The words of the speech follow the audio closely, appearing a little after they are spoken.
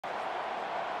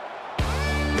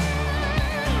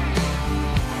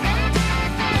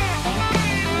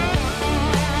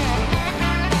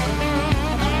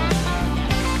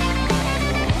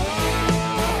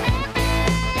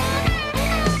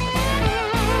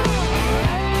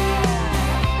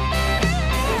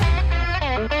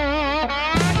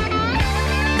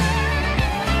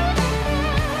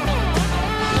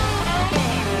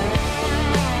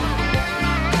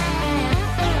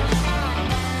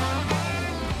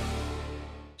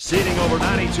Seating over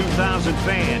 92,000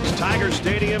 fans, Tiger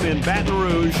Stadium in Baton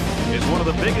Rouge is one of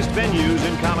the biggest venues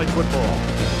in college football.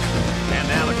 And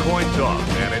now the coin toss,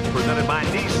 and it's presented by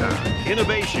Nissan.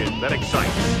 Innovation that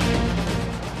excites.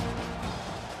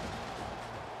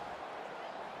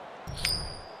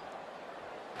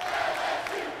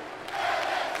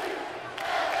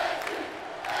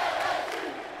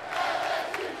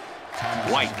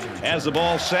 White has the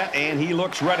ball set, and he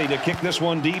looks ready to kick this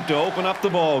one deep to open up the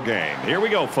ball game. Here we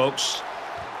go, folks.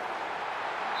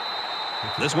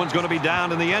 This one's going to be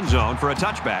down in the end zone for a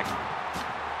touchback.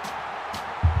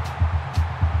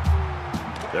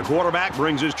 The quarterback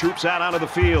brings his troops out onto the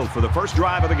field for the first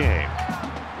drive of the game.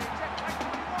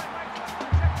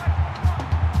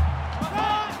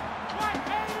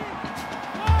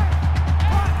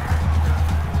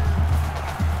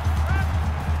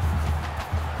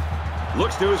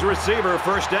 Looks to his receiver,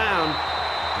 first down.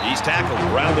 He's tackled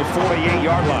around the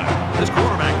 48-yard line. This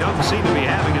quarterback doesn't seem to be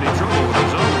having any trouble with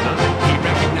his own, does he? He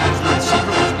recognized the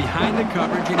receiver was behind the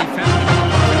coverage, and he found it on the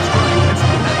perfect strike. That's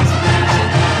a nice pass in.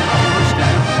 First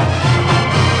down.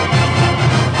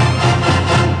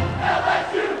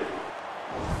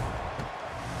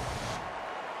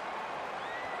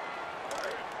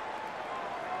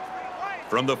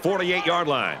 From the 48-yard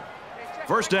line.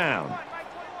 First down.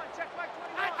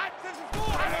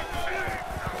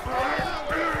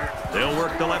 They'll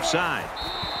work the left side.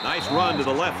 Nice run to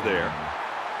the left there.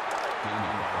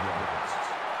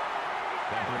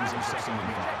 That brings him 2nd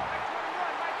and 5.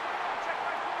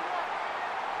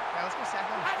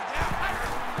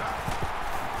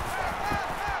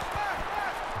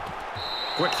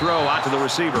 Quick throw out to the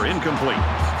receiver, incomplete.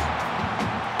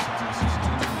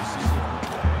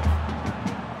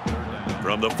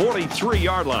 From the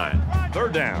 43-yard line,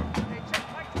 third down.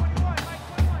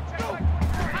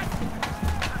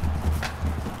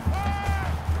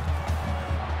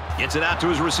 Gets it out to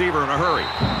his receiver in a hurry.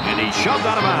 And he's shoved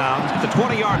out of bounds at the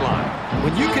 20-yard line.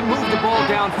 When you can move the ball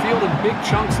downfield in big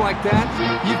chunks like that,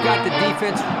 you've got the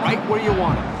defense right where you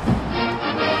want it.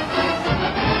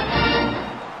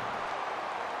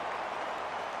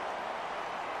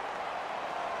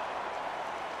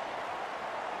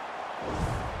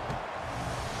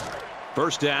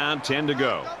 First down, 10 to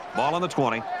go. Ball on the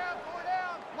 20.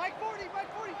 Mike 40,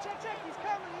 check, he's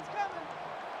coming.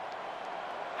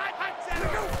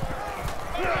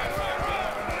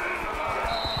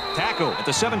 Tackle at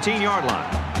the 17-yard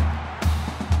line.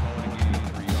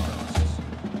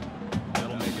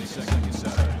 That'll make it 2nd and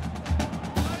 7.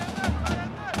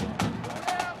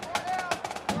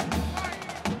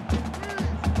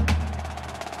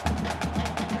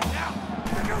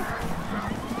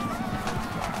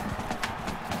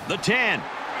 The 10.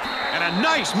 And a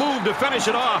nice move to finish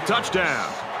it off. Touchdown.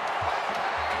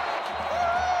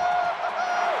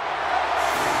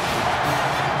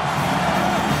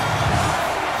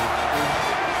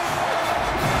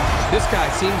 This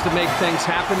guy seems to make things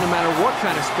happen no matter what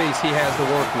kind of space he has to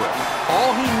work with.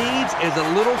 All he needs is a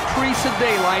little crease of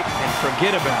daylight and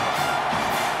forget about it.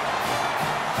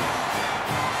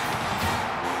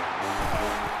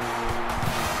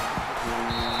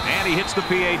 And he hits the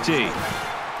PAT.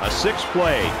 A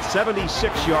 6-play,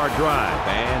 76-yard drive,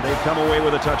 and they come away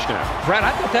with a touchdown. Brad,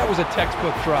 I thought that was a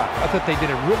textbook drive. I thought they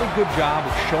did a really good job of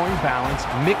showing balance,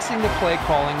 mixing the play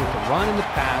calling with the run and the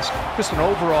pass. Just an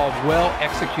overall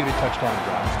well-executed touchdown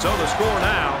drive. So the score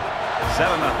now,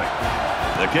 7-0.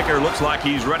 The kicker looks like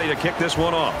he's ready to kick this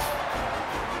one off.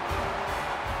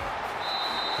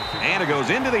 And it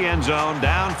goes into the end zone,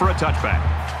 down for a touchback.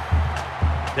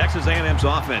 Texas A&M's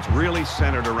offense really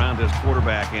centered around his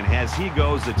quarterback, and as he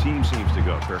goes, the team seems to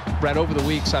go. Kirk. Brad, over the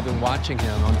weeks I've been watching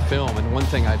him on film, and one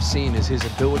thing I've seen is his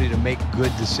ability to make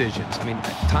good decisions. I mean,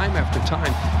 time after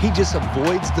time, he just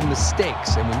avoids the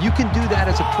mistakes. And when you can do that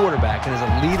as a quarterback and as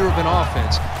a leader of an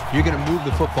offense, you're going to move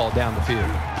the football down the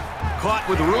field. Caught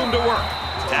with room to work.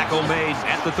 Tackle made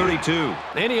at the 32.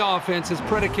 Any offense is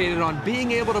predicated on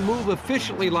being able to move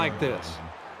efficiently like this.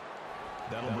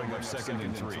 That'll bring up 2nd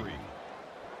and 3.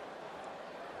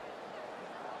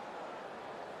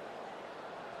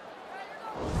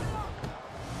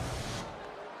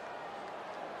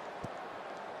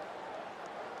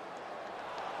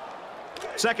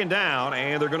 Second down,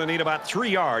 and they're going to need about 3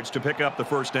 yards to pick up the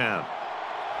first down.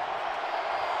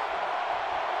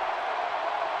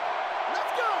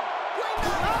 Let's go!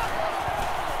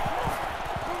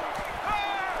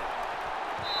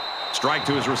 Strike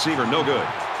to his receiver, no good.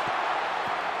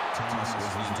 Thomas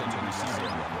was the intended receiver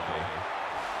on that play.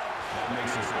 That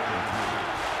makes it 4th and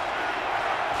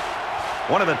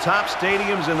 3. One of the top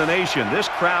stadiums in the nation. This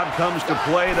crowd comes to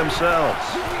play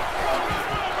themselves.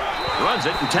 Runs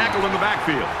it and tackled in the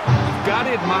backfield. You've got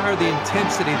to admire the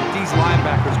intensity that these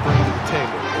linebackers bring to the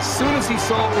table. As soon as he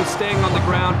saw it was staying on the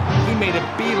ground, he made a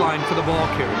beeline for the ball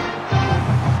carrier.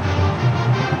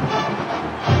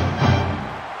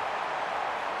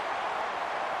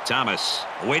 Thomas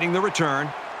awaiting the return.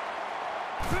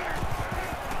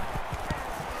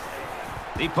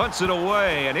 He punts it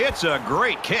away, and it's a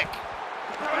great kick.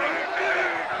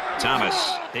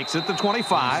 Thomas takes it to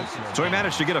 25, so he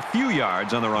managed to get a few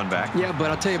yards on the run back. Yeah, but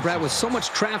I'll tell you, Brad, with so much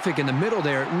traffic in the middle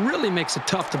there, it really makes it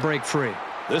tough to break free.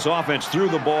 This offense threw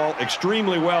the ball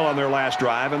extremely well on their last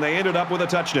drive, and they ended up with a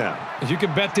touchdown. As you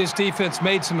can bet, this defense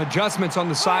made some adjustments on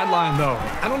the sideline, though.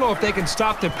 I don't know if they can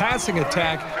stop the passing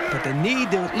attack, but they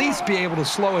need to at least be able to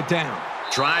slow it down.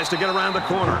 Tries to get around the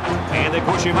corner, and they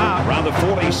push him out around the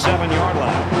 47-yard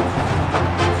line.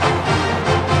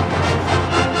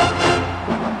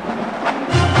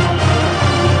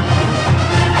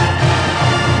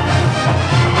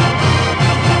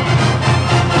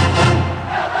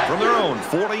 From their own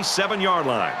 47-yard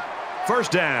line,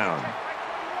 first down.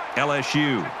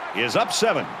 LSU is up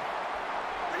 7.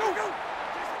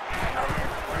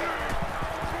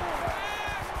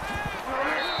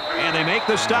 And they make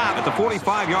the stop at the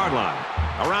 45-yard line.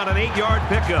 Around an 8-yard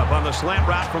pickup on the slant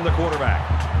route from the quarterback.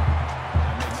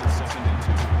 That makes it 2nd and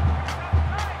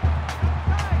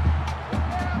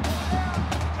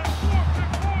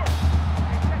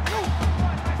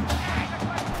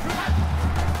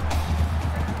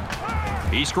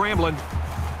 2. He's scrambling.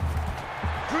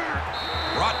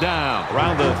 Brought down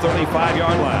around the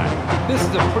 35-yard line. This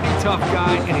is a pretty tough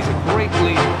guy, and he's a great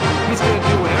leader. He's going to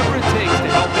do whatever it takes to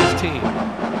help his team.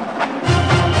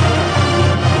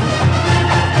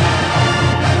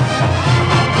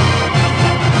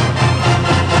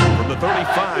 From the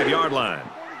 35-yard line,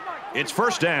 it's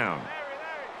first down.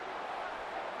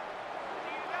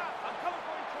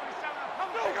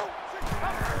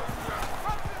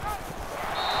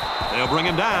 They'll bring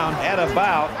him down at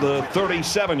about the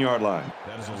 37-yard line.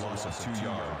 That is a loss of 2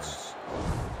 yards.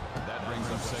 That brings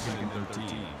up 2nd and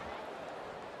 13.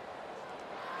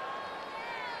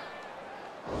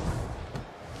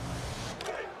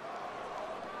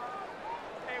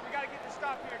 Hey, we got to get the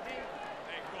stop here, D.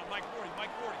 Hey, go on, Mike 40,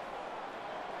 Mike 40.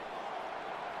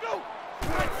 Go!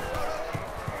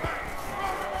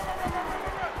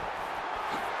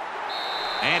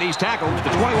 And he's tackled at the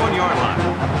 21-yard line.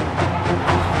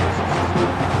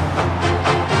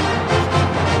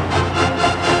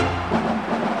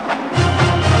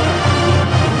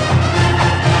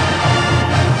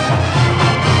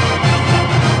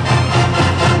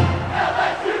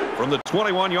 From the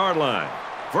 21-yard line,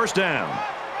 first down.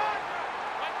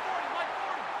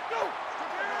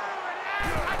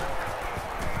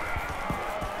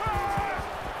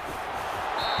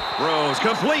 Throws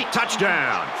complete,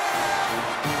 touchdown.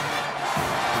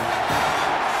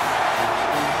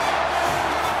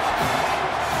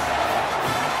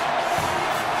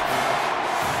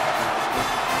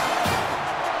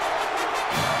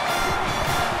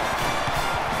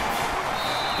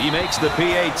 He makes the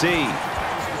PAT.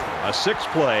 A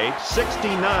 6-play,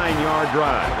 69-yard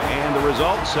drive, and the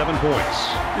result, 7 points.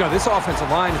 You know, this offensive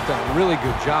line has done a really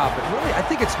good job, but really I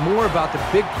think it's more about the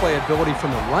big play ability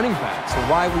from the running backs and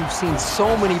why we've seen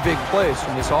so many big plays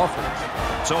from this offense.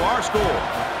 So our score,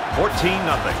 14-0,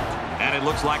 and it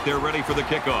looks like they're ready for the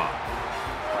kickoff.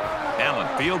 Allen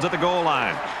fields at the goal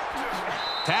line.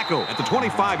 Tackle at the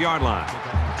 25-yard line.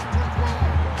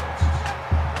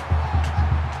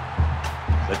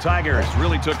 The Tigers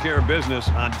really took care of business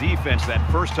on defense that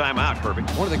first time out, Kirby.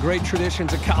 One of the great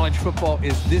traditions of college football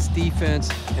is this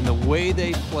defense and the way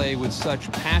they play with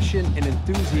such passion and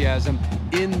enthusiasm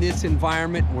in this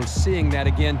environment. We're seeing that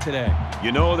again today.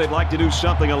 You know they'd like to do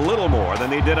something a little more than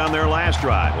they did on their last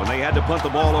drive when they had to punt the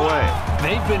ball away.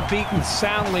 They've been beaten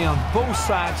soundly on both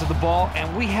sides of the ball,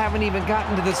 and we haven't even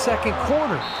gotten to the second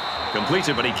quarter. Completes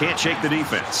it, but he can't shake the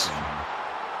defense.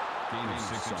 Gain of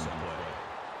 6 on the play.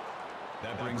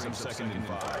 That brings up 2nd and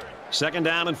 5. Second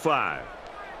down and 5.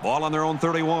 Ball on their own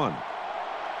 31.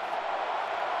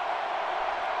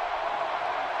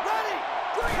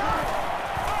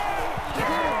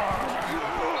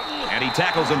 And he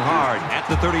tackles him hard at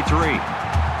the 33.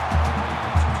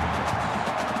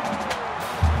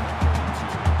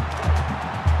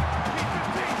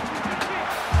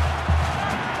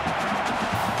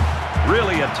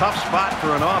 Really a tough spot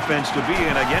for an offense to be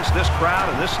in against this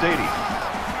crowd in this stadium.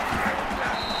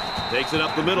 Takes it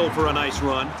up the middle for a nice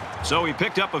run. So he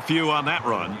picked up a few on that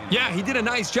run. Yeah, he did a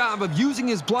nice job of using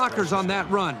his blockers on that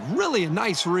run. Really a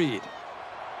nice read.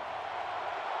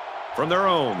 From their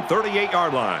own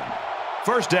 38-yard line.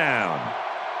 First down.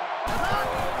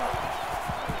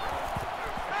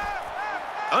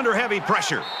 under heavy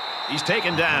pressure. He's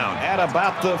taken down at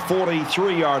about the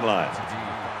 43-yard line.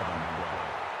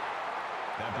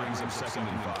 That brings him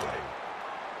 2nd and 5.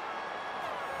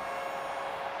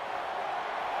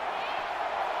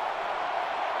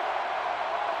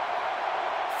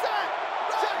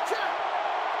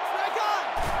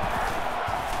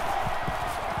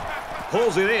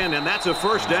 Pulls it in, and that's a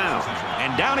first down.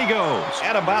 And down he goes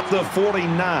at about the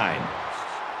 49. That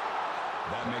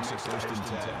makes it 1st and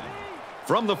 10.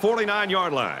 From the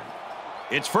 49-yard line,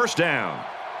 it's first down.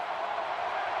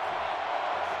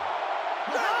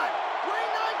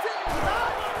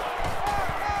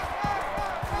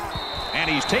 And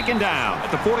he's taken down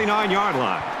at the 49-yard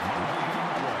line.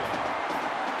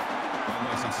 That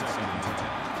makes it 2nd and 10.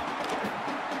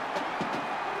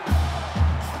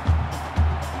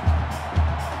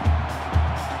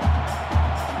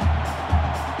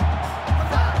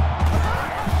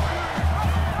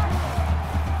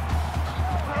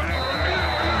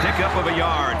 Pickup of a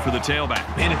yard for the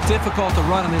tailback. Man, it's difficult to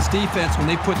run on this defense when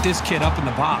they put this kid up in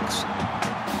the box.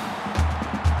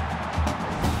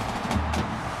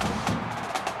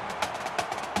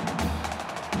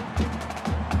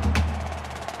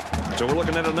 So we're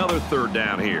looking at another third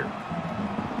down here.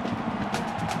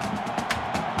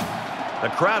 The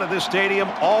crowd at this stadium,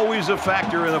 always a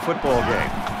factor in a football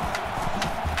game.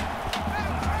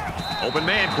 Open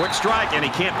man, quick strike, and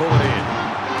he can't pull it in.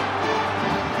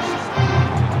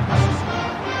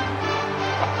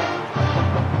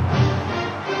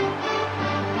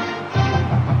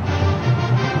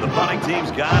 The punting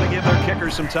team's got to give their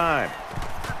kickers some time.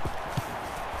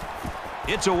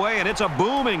 It's away, and it's a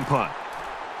booming punt.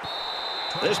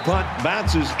 This punt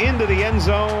bounces into the end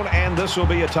zone, and this will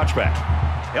be a touchback.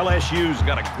 LSU's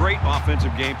got a great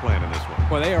offensive game plan in this one.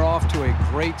 Well, they are off to a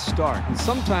great start, and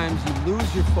sometimes you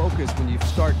lose your focus when you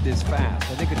start this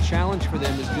fast. I think a challenge for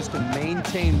them is just to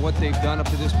maintain what they've done up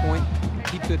to this point and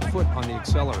keep their foot on the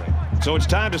accelerator. So it's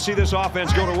time to see this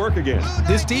offense go to work again.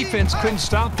 This defense couldn't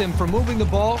stop them from moving the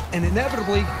ball and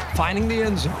inevitably finding the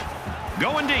end zone.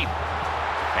 Going deep.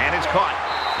 And it's caught.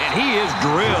 And he is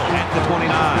drilled at the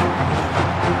 29.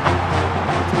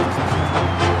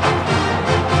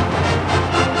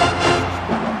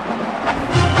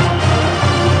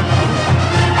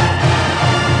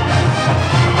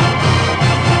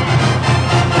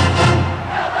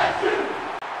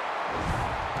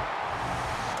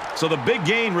 So the big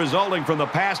gain resulting from the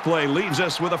pass play leaves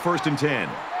us with a 1st and 10.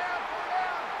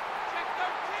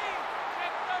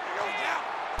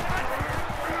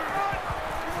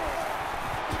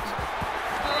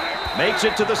 Makes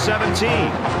it to the 17.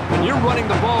 When you're running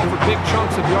the ball for big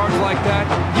chunks of yards like that,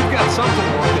 you've got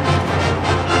something working.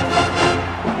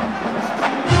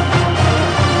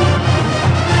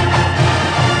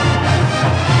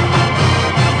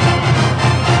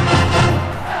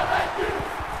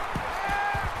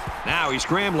 Now he's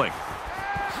scrambling.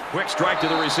 Quick strike to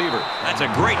the receiver. That's a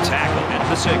great tackle at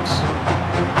the 6.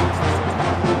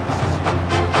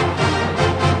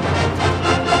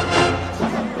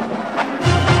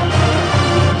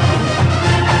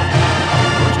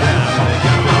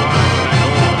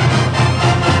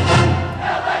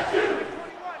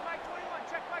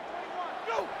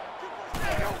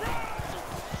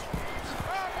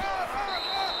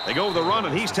 They go with the run,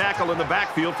 and he's tackled in the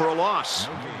backfield for a loss.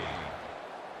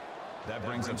 That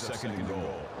brings him 2nd and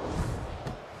goal.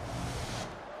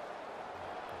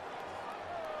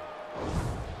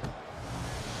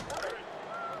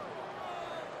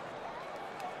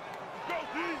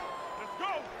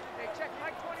 Hey, check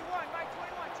Mike 21. Mike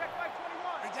 21. Check Mike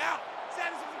 21. He's out.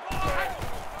 Status of the ball.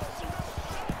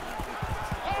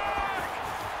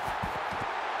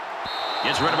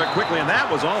 Gets rid of it quickly, and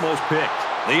that was almost picked.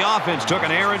 The offense took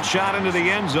an errant shot into the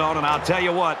end zone, and I'll tell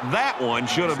you what, that one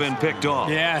should have been picked off.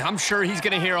 Yeah, I'm sure he's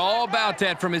going to hear all about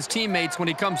that from his teammates when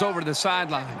he comes over to the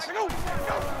sidelines.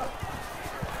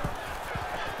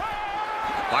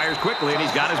 Fires quickly, and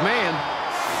he's got his man.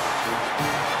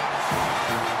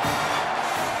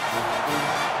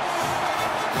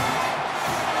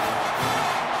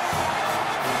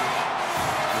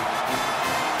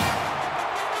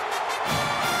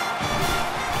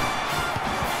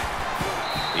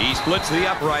 He splits the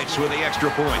uprights with the extra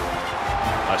point.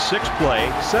 A 6-play,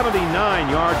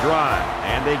 79-yard drive,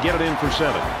 and they get it in for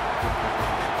 7.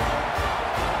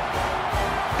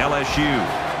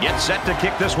 LSU gets set to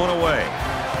kick this one away.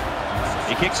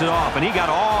 He kicks it off, and he got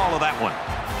all of that one.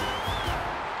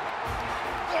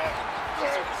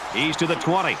 He's to the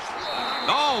 20.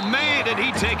 Oh, man, did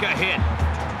he take a hit.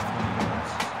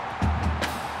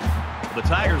 The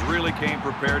Tigers really came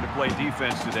prepared to play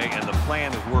defense today, and the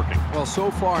plan is working. Well, so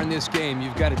far in this game,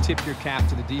 you've got to tip your cap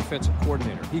to the defensive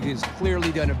coordinator. He has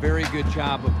clearly done a very good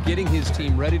job of getting his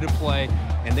team ready to play,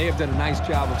 and they have done a nice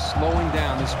job of slowing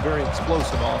down this very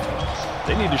explosive offense.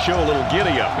 They need to show a little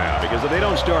giddy-up now, because if they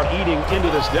don't start eating into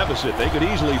this deficit, they could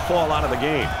easily fall out of the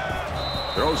game.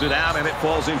 Throws it out, and it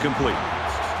falls incomplete.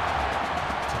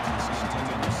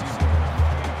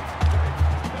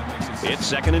 It's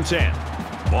 2nd and 10.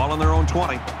 Ball on their own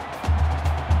 20.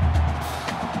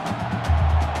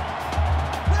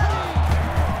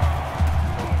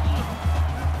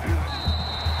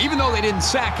 Even though they didn't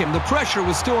sack him, the pressure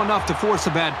was still enough to force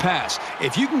a bad pass.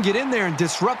 If you can get in there and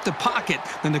disrupt the pocket,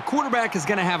 then the quarterback is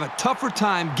going to have a tougher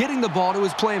time getting the ball to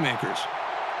his playmakers.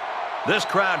 This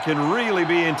crowd can really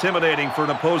be intimidating for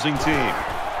an opposing team.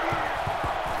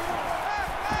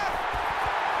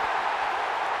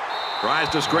 Tries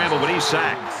to scramble, but he's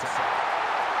sacked.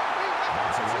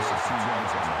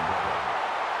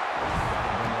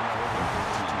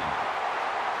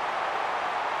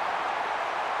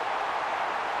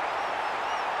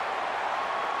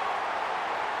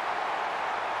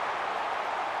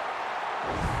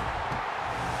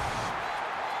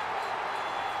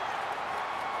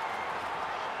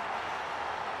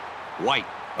 White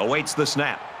awaits the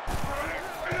snap.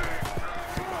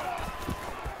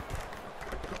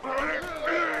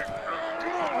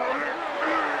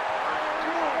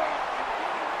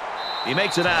 He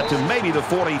makes it out to maybe the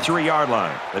 43-yard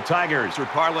line. The Tigers are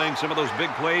parlaying some of those big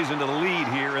plays into the lead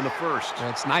here in the first. Well,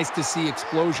 it's nice to see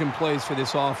explosion plays for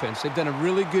this offense. They've done a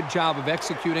really good job of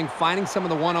executing, finding some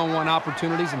of the one-on-one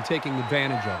opportunities and taking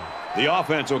advantage of them. The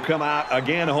offense will come out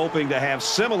again hoping to have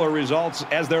similar results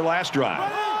as their last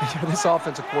drive. This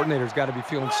offensive coordinator's got to be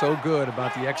feeling so good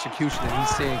about the execution that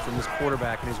he's seeing from this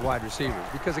quarterback and his wide receivers.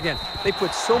 Because, again, they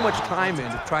put so much time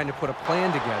into trying to put a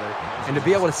plan together, and to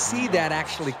be able to see that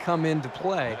actually come into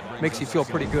play makes you feel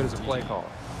pretty good as a play caller.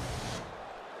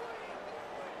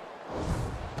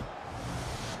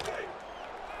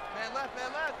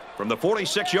 From the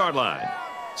 46-yard line,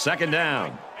 2nd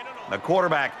down. The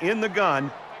quarterback in the gun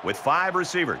with 5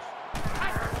 receivers.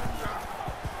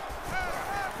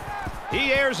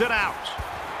 He airs it out.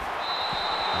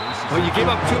 Well, you give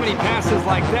up too many passes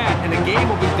like that, and the game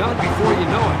will be done before you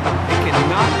know it. They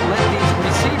cannot let these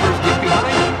receivers get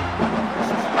behind them.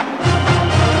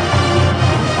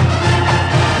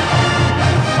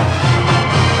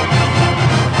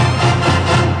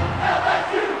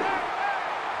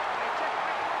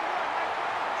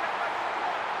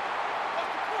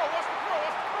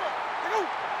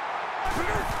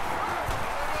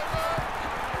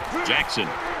 Jackson,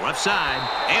 left side,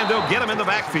 and they'll get him in the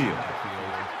backfield.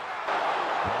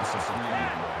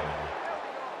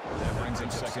 That brings up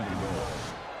 2nd and goal.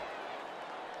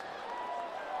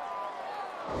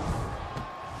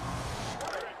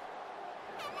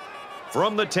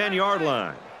 From the 10-yard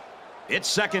line,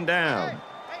 it's 2nd down.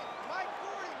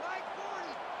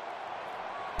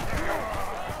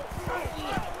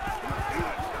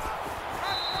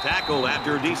 Tackled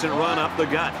after a decent run up the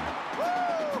gut.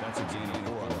 That's a gain of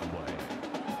 4 on the play.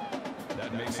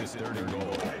 That makes it 3rd and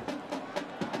goal.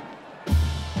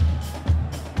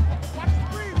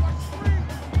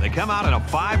 They come out in a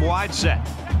 5-wide set.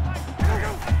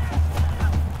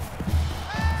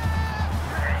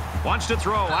 Wants to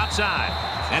throw outside,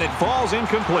 and it falls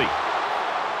incomplete.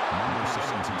 Number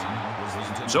 17 was the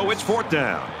intended. So it's 4th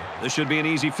down. This should be an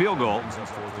easy field goal. Brings up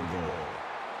 4th and goal.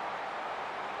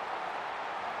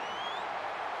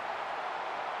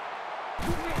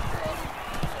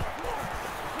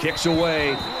 Kicks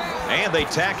away, and they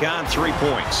tack on 3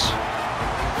 points.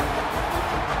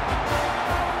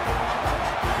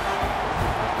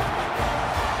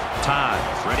 Todd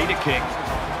ready to kick.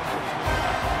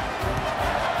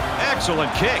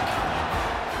 Excellent kick.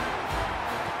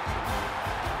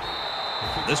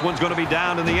 This one's going to be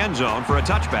down in the end zone for a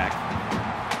touchback.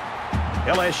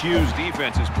 LSU's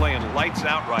defense is playing lights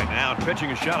out right now,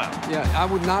 pitching a shutout. Yeah, I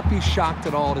would not be shocked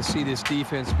at all to see this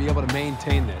defense be able to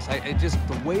maintain this. Just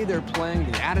the way they're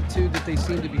playing, the attitude that they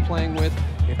seem to be playing with,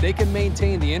 if they can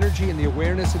maintain the energy and the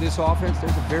awareness of this offense,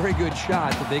 there's a very good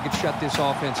shot that they could shut this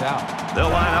offense out. They'll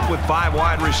line up with 5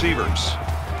 wide receivers.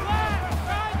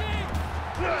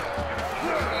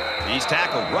 He's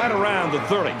tackled right around the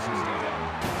 30.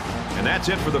 And that's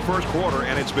it for the first quarter,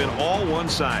 and it's been all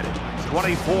one-sided.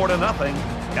 24-0,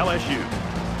 LSU.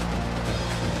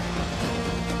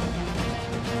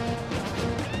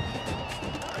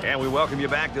 And we welcome you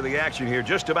back to the action here,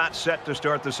 just about set to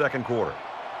start the second quarter.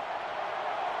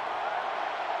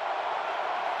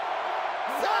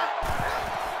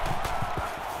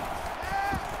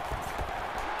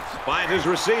 his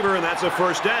receiver, and that's a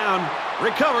first down.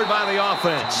 Recovered by the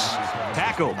offense.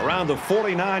 Tackle around the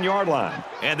 49-yard line.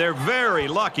 And they're very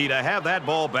lucky to have that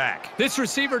ball back. This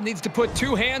receiver needs to put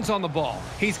two hands on the ball.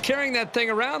 He's carrying that thing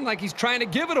around like he's trying to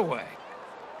give it away.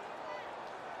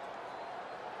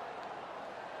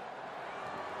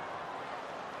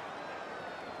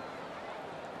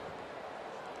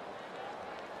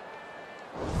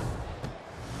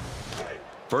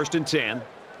 First and 10.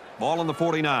 Ball on the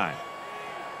 49.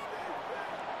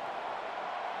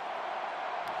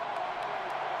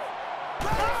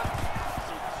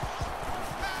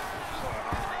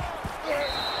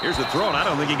 Here's the throw, and I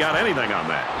don't think he got anything on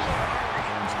that.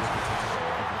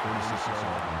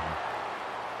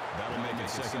 That'll make it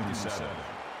 2nd and 7.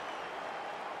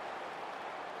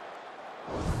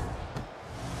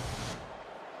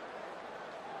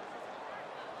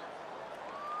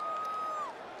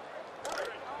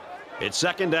 It's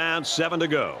 2nd down, 7 to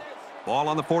go. Ball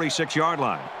on the 46-yard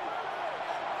line.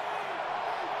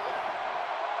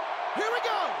 Here we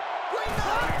go.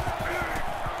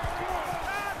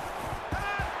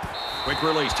 Quick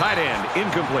release, tight end,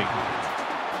 incomplete.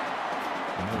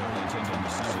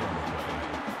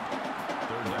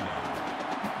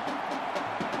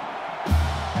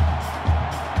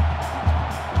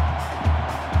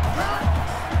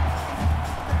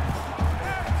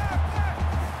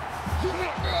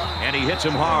 And he hits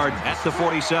him hard at the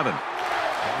 47.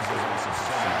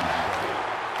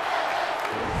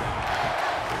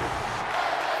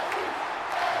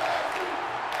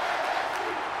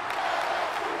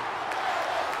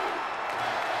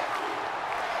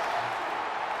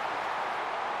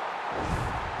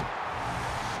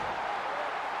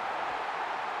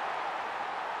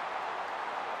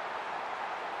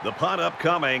 The punt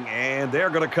upcoming, and they're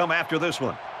going to come after this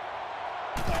one.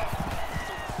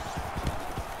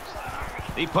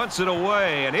 He punts it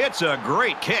away, and it's a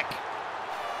great kick.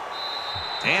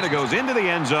 And it goes into the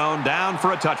end zone, down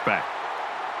for a touchback.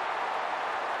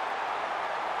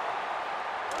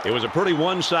 It was a pretty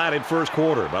one-sided first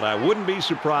quarter, but I wouldn't be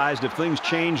surprised if things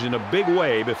changed in a big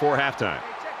way before halftime.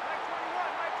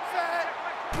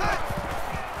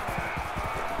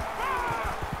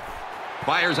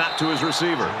 Fires out to his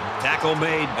receiver. Tackle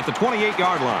made at the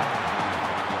 28-yard line.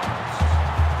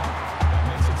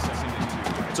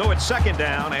 So it's 2nd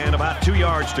down and about 2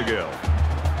 yards to go.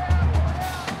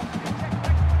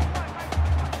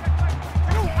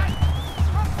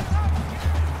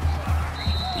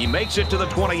 He makes it to the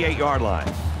 28-yard line.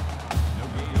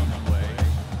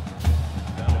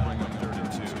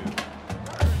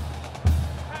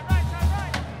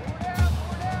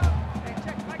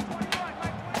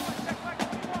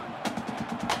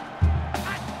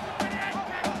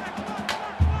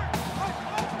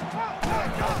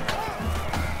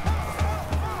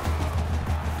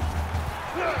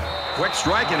 Quick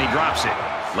strike, and he drops it.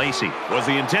 Lacey was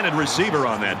the intended receiver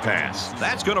on that pass.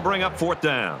 That's going to bring up 4th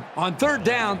down. On 3rd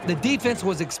down, the defense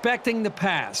was expecting the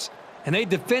pass, and they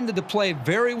defended the play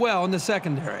very well in the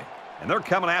secondary. And they're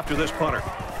coming after this punter.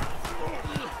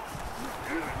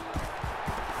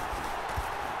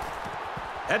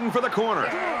 Heading for the corner.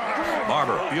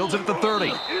 Barber fields it at the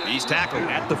 30. He's tackled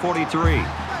at the 43.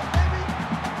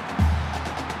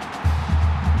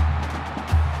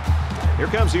 Here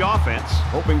comes the offense,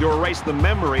 hoping to erase the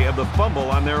memory of the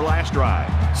fumble on their last drive.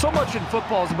 So much in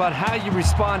football is about how you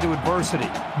respond to adversity.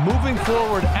 Moving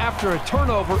forward after a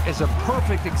turnover is a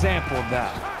perfect example of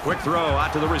that. Quick throw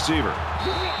out to the receiver.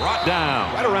 Brought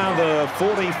down right around the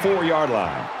 44-yard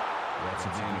line. That's a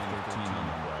gain of 13 on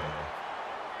the way.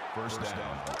 First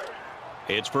down.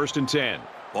 It's 1st and 10.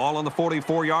 Ball on the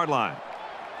 44-yard line.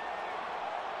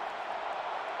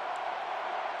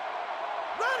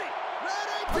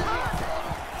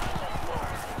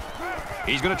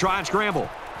 He's going to try and scramble.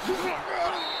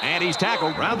 And he's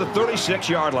tackled around the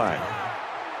 36-yard line.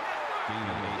 Gain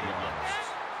of 8 yards.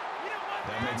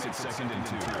 That makes it 2nd and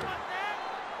 2.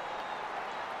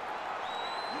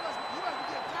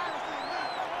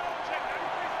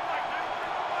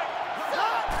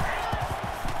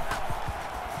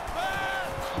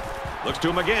 Looks to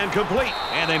him again, complete.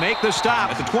 And they make the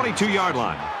stop at the 22-yard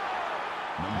line.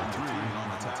 Number 3 on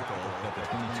the tackle at the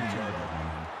 22-yard line.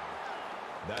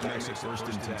 That makes it 1st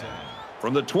and 10.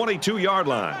 From the 22-yard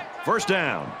line, 1st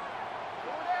down.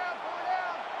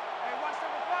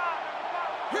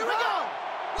 Here we go.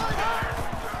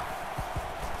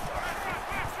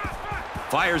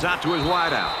 Fires out to his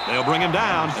wideout. They'll bring him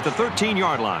down at the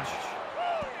 13-yard line.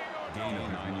 Gain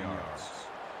of 9 yards.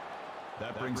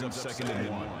 That brings up 2nd and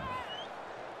 1.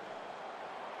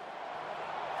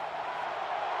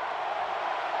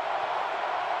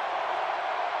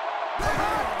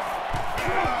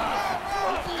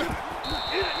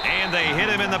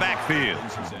 him in the backfield.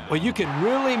 Well, you can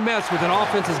really mess with an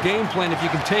offense's game plan if you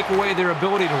can take away their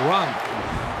ability to run.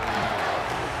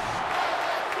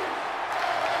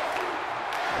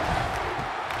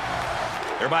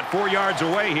 They're about 4 yards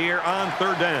away here on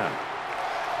third down.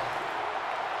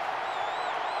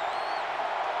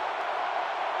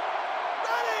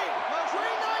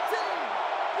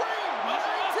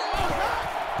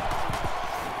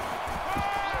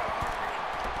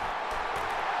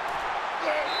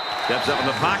 Steps up in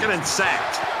the pocket and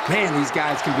sacked. Man, these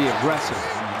guys can be aggressive.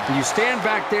 When you stand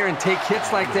back there and take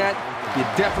hits like that, you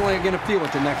definitely are going to feel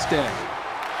it the next day.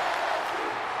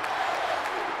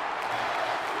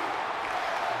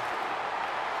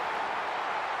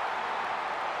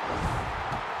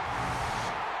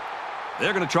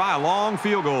 They're going to try a long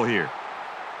field goal here.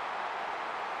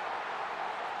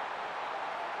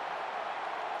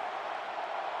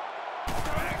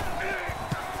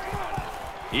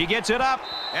 He gets it up,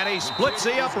 and he splits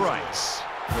the uprights.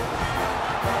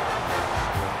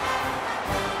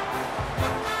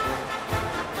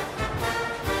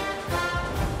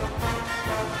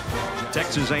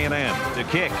 Texas A&M to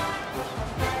kick.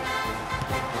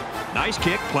 Nice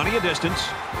kick, plenty of distance.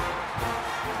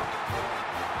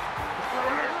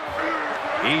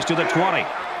 He's to the 20.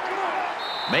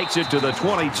 Makes it to the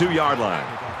 22-yard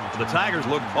line. The Tigers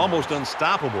looked almost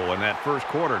unstoppable in that first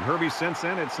quarter. And Herbie, since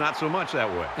then, it's not so much that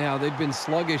way. Yeah, they've been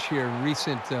sluggish here in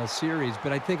recent series,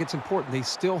 but I think it's important. They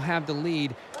still have the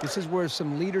lead. This is where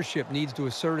some leadership needs to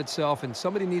assert itself, and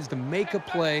somebody needs to make a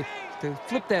play to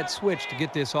flip that switch to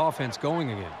get this offense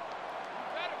going again.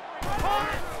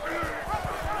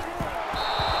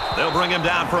 They'll bring him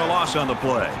down for a loss on the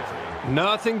play.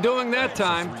 Nothing doing that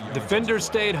time. Defender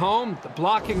stayed home. The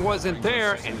blocking wasn't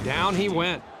there, and down he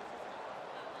went.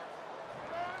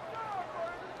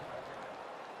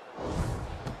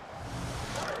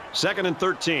 Second and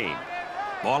 13.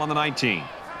 Ball on the 19.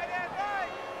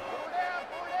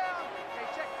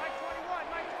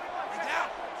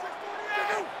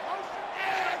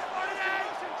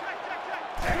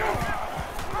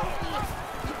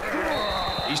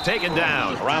 He's taken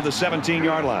down around the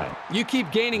 17-yard line. You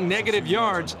keep gaining negative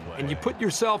yards, and you put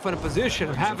yourself in a position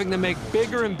of having to make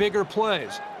bigger and bigger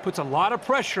plays. Puts a lot of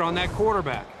pressure on that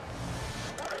quarterback.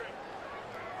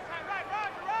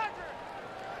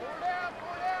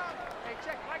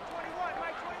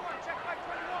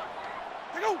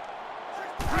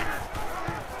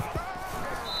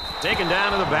 Taken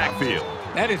down in the backfield.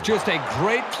 That is just a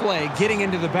great play getting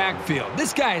into the backfield.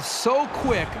 This guy is so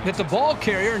quick that the ball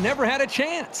carrier never had a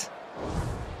chance.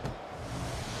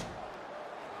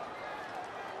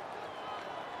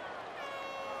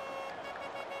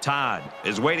 Todd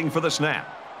is waiting for the snap.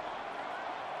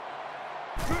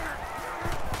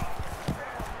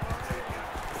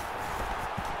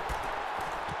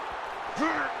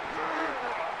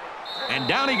 And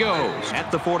down he goes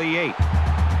at the 48.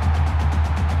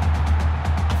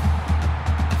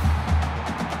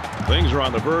 Things are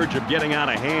on the verge of getting out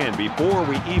of hand before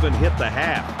we even hit the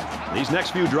half. These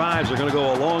next few drives are going to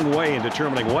go a long way in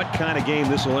determining what kind of game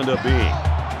this will end up being.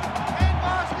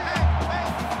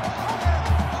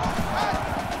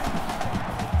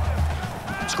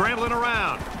 Scrambling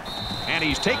around, and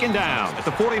he's taken down at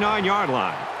the 49-yard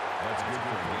line. That's good for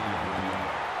a gain.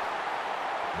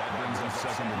 That brings us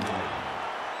second and 9.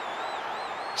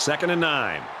 Second and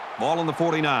 9. Ball on the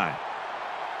 49.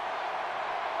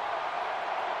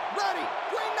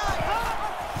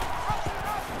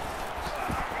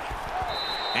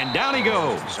 And down he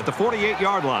goes at the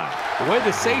 48-yard line. The way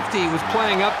the safety was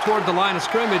playing up toward the line of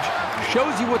scrimmage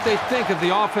shows you what they think of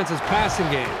the offense's passing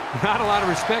game. Not a lot of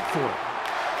respect for it.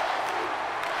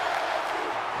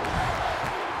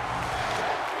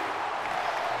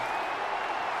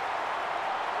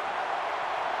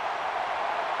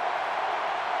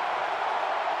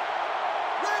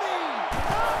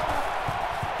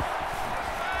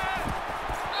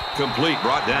 Complete,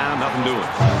 brought down, nothing doing.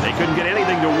 They couldn't get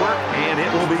anything to work, and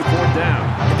it will be fourth down.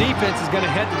 The defense is going to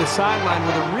head to the sideline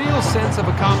with a real sense of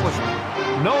accomplishment,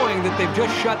 knowing that they've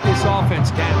just shut this offense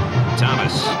down.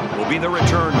 Thomas will be the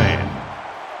return man.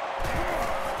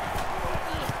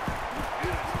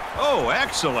 Oh,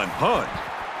 excellent punt.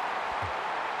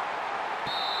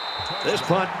 This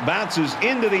punt bounces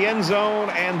into the end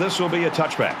zone, and this will be a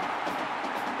touchback.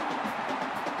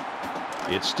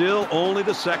 It's still only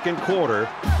the second quarter.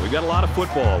 We've got a lot of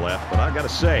football left, but I've got to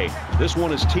say, this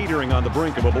one is teetering on the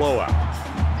brink of a blowout.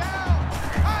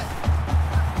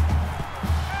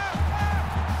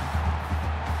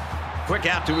 Quick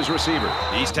out to his receiver.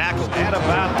 He's tackled at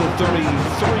about the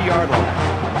 33-yard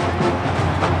line.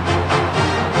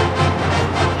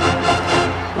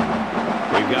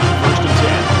 We've got first and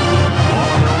 10.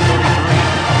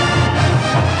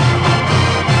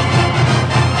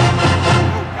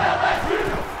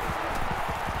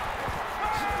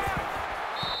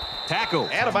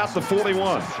 about the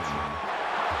 41? That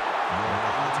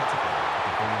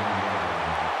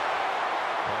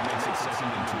makes it 2nd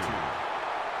and 2.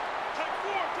 Take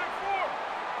four, take four.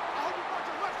 I hope you got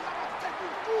your left, 'cause I'm about to take you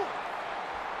to school.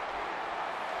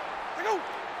 Take go.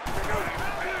 Take go.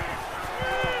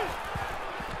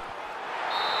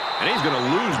 And he's going to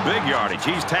lose big yardage.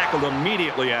 He's tackled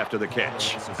immediately after the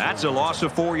catch. That's a loss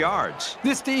of 4 yards.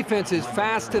 This defense is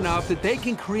fast enough that they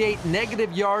can create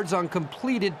negative yards on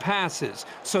completed passes.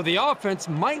 So the offense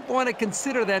might want to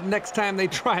consider that next time they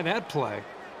try that play.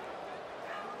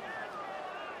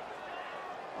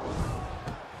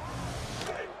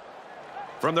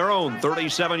 From their own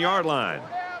 37-yard line,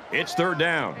 it's 3rd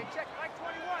down. Hey, check Mike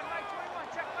 21, Mike 21,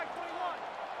 check Mike 21.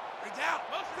 Hey, down.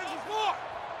 Motion, this is more.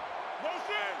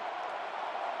 Motion.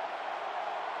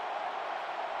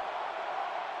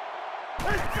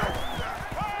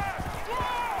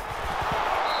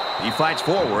 He fights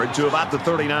forward to about the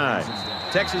 39.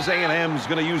 Texas A&M is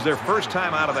going to use their first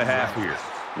time out of the half here.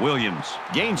 Williams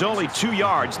gains only 2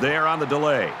 yards there on the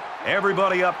delay.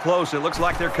 Everybody up close. It looks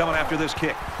like they're coming after this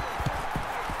kick.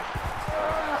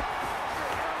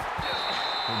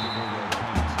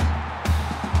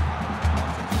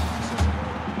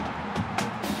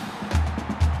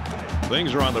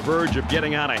 Things are on the verge of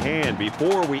getting out of hand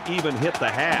before we even hit the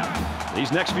half.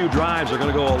 These next few drives are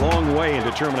going to go a long way in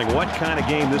determining what kind of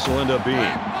game this will end up being.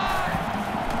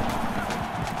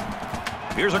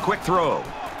 Here's a quick throw.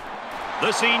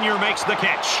 The senior makes the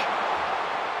catch.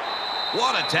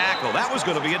 What a tackle. That was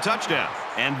going to be a touchdown.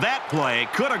 And that play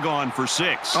could have gone for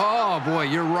 6. Oh, boy,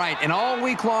 you're right. And all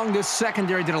week long, this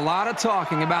secondary did a lot of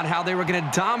talking about how they were going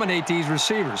to dominate these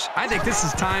receivers. I think this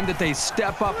is time that they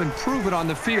step up and prove it on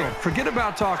the field. Forget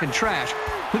about talking trash.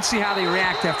 Let's see how they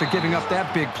react after giving up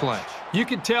that big play. You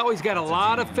can tell he's got a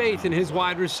lot of faith in his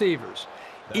wide receivers.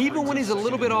 Even when he's a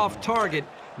little bit off target,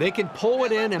 they can pull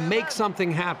it in and make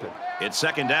something happen. It's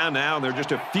 2nd down now, and they're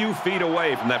just a few feet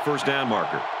away from that first down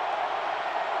marker.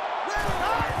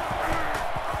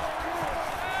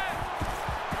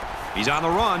 He's on the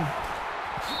run.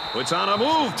 Puts on a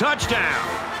move. Touchdown.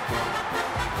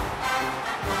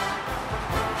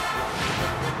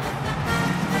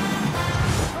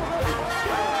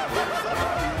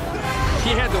 He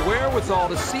had the wherewithal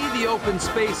to see the open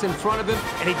space in front of him,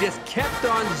 and he just kept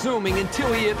on zooming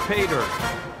until he hit pay dirt.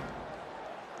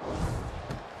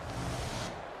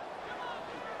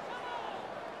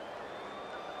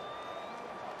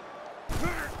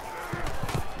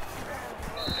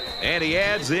 And he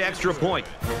adds the extra point.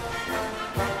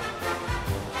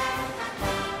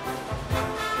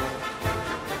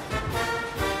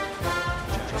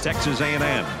 Texas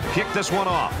A&M kick this one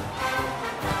off.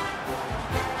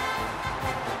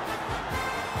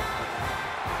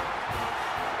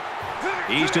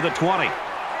 He's to the 20.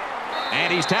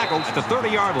 And he's tackled at the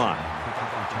 30-yard line.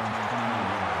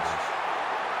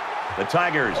 The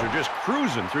Tigers are just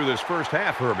cruising through this first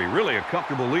half, Herbie. Really a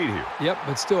comfortable lead here. Yep,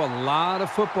 but still a lot of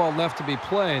football left to be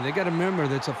played. They got to remember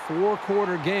that's a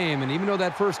 4-quarter game, and even though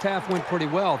that first half went pretty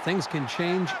well, things can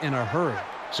change in a hurry.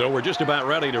 So we're just about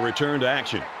ready to return to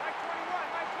action.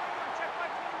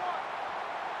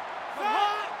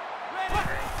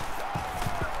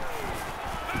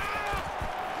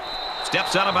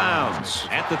 Steps out of bounds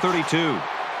at the 32. Gain of 2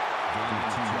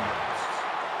 yards.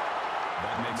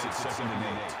 That makes it 2nd and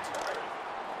 8.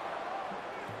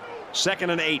 2nd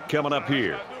and 8 coming up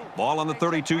here. Ball on the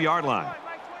 32-yard line.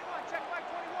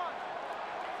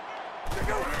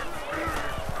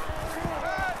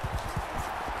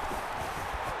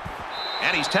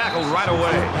 And he's tackled right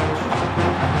away.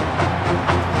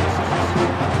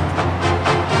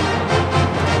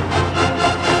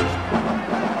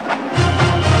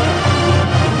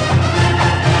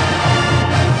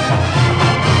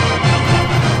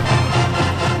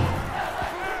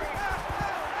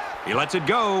 He lets it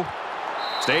go.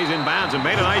 Stays in bounds and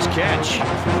made a nice catch. The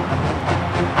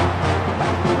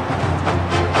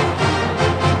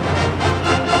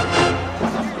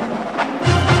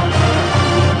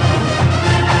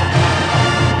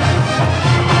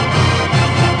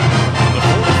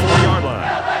 44-yard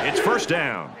line. It's 1st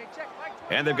down.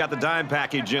 And they've got the dime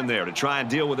package in there to try and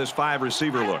deal with this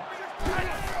 5-receiver look.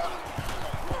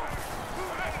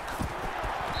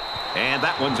 And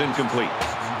that one's incomplete.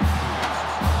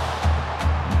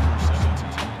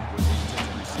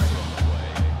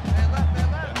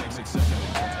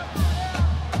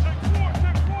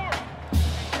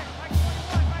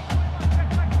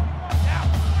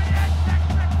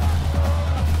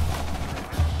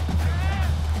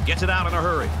 Gets it out in a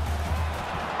hurry.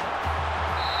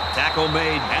 Tackle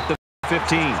made at the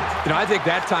 15. I think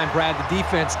that time, Brad, the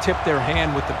defense tipped their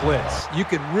hand with the blitz. You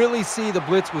could really see the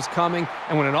blitz was coming,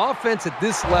 and when an offense at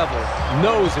this level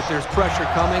knows that there's pressure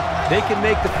coming, they can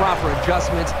make the proper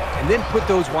adjustments and then put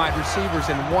those wide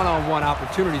receivers in one-on-one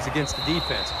opportunities against the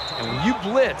defense. And when you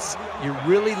blitz, you're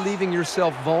really leaving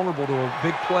yourself vulnerable to a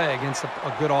big play against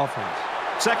a good offense.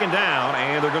 Second down,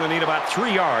 and they're going to need about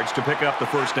 3 yards to pick up the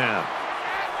first down.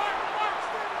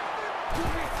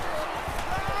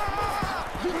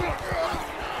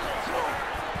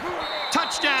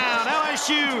 Touchdown,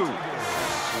 LSU!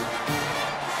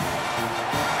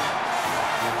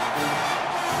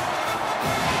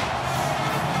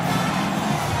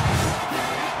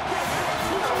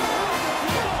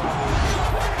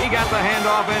 He got the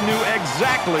handoff and knew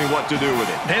exactly what to do with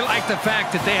it. They like the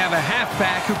fact that they have a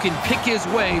halfback who can pick his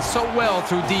way so well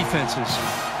through defenses.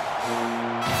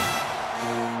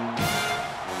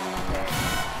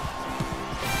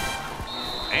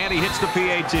 And he hits the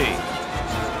PAT.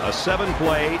 A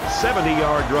 7-play,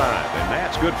 70-yard drive, and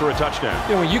that's good for a touchdown.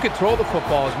 When you can throw the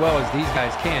football as well as these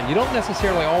guys can, you don't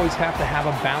necessarily always have to have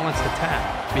a balanced attack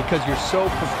because you're so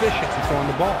proficient in throwing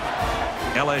the ball.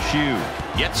 LSU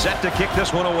gets set to kick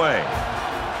this one away.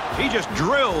 He just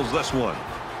drills this one.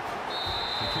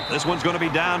 This one's going to be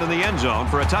down in the end zone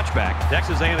for a touchback.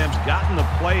 Texas A&M's gotten the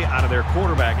play out of their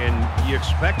quarterback, and you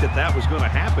expected that was going to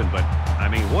happen. But, I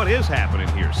mean, what is happening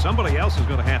here? Somebody else is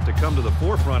going to have to come to the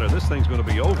forefront, or this thing's going to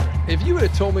be over. If you would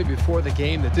have told me before the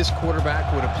game that this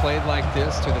quarterback would have played like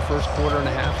this to the first quarter and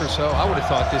a half or so, I would have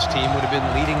thought this team would have been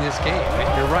leading this game.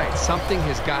 And you're right. Something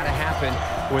has got to happen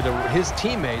where his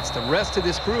teammates, the rest of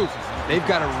this group, they've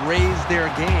got to raise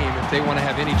their game if they want to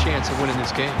have any chance of winning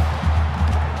this game.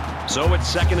 So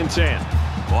it's 2nd and 10.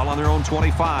 Ball on their own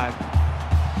 25.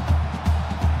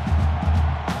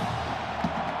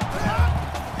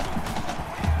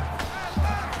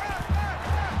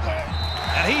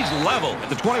 And he's level at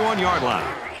the 21-yard line.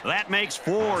 That makes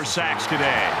 4 sacks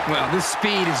today. Well, this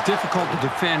speed is difficult to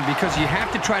defend because you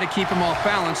have to try to keep them off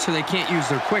balance so they can't use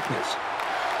their quickness.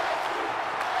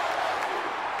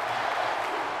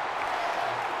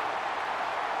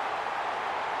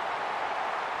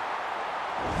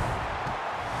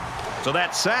 So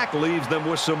that sack leaves them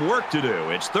with some work to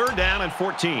do. It's 3rd down and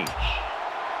 14. Here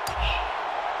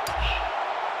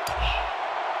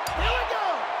we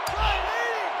go.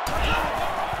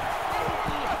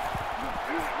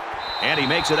 And he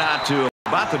makes it out to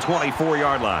about the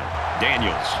 24-yard line.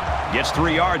 Daniels gets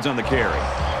 3 yards on the carry.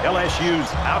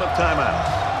 LSU's out of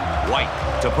timeouts. White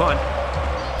to punt.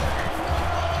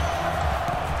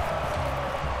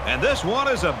 And this one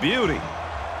is a beauty.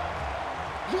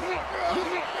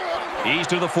 He's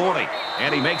to the 40,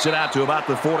 and he makes it out to about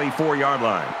the 44-yard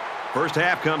line. First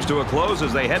half comes to a close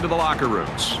as they head to the locker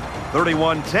rooms.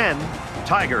 31-10,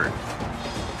 Tigers.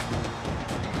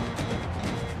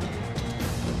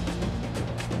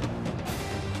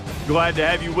 Glad to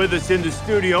have you with us in the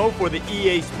studio for the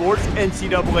EA Sports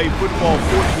NCAA Football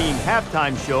 14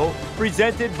 halftime show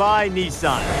presented by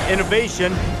Nissan.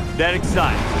 Innovation that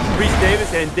excites. Reese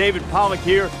Davis and David Pollock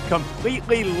here,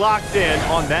 completely locked in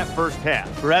on that first half.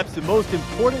 Perhaps the most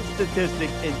important statistic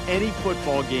in any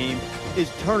football game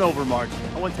is turnover margin.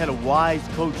 I once had a wise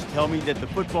coach tell me that the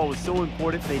football was so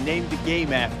important they named the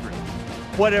game after it.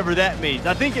 Whatever that means.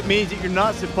 I think it means that you're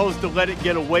not supposed to let it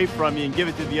get away from you and give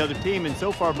it to the other team, and so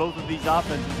far both of these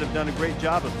offenses have done a great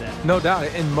job of that. No doubt,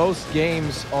 and most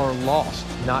games are lost,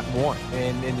 not won,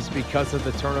 and it's because of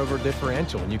the turnover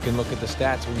differential. And you can look at the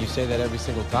stats when you say that every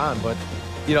single time, but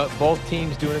both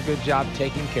teams doing a good job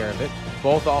taking care of it.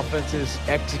 Both offenses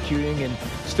executing and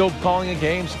still calling a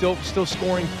game, still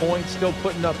scoring points, still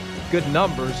putting up good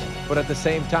numbers, but at the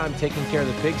same time taking care of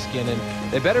the pigskin. And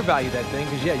they better value that thing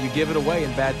because, you give it away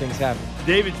and bad things happen.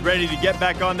 David's ready to get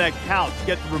back on that couch,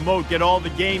 get the remote, get all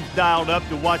the games dialed up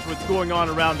to watch what's going on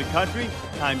around the country.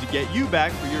 Time to get you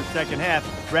back for your second half.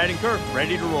 Brad and Kirk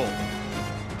ready to roll.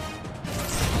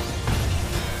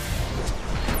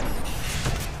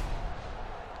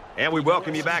 And we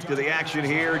welcome you back to the action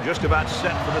here, just about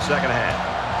set for the second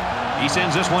half. He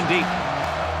sends this one deep.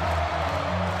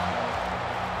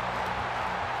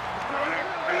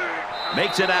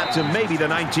 Makes it out to maybe the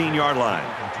 19-yard line.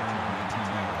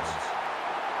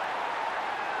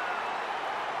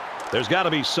 There's got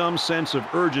to be some sense of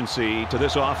urgency to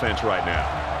this offense right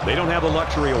now. They don't have the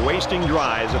luxury of wasting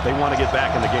drives if they want to get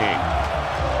back in the game.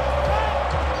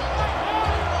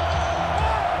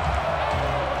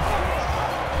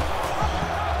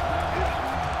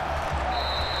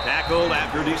 Tackled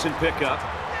after a decent pickup.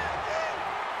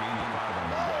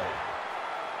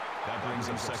 That brings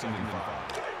up 2nd and 5.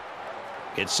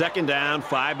 It's 2nd down,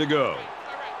 5 to go.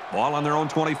 Ball on their own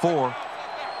 24.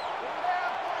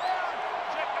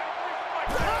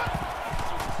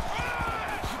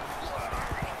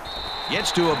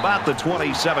 Gets to about the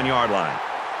 27-yard line.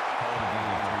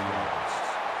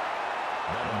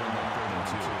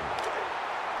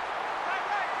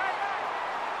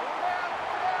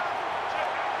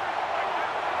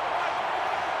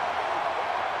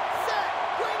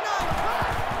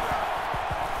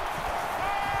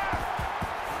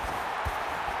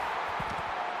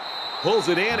 Pulls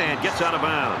it in and gets out of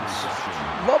bounds.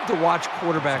 Love to watch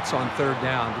quarterbacks on third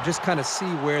down to just kind of see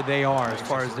where they are as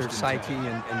far as their psyche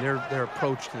and their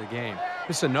approach to the game.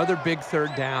 This is another big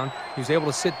third down. He was able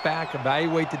to sit back,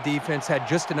 evaluate the defense, had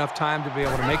just enough time to be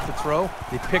able to make the throw.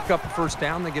 They pick up the first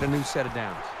down, they get a new set of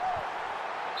downs.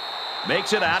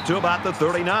 Makes it out to about the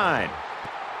 39.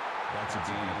 That's a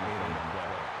gain of 8 on the play.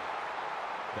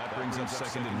 That brings up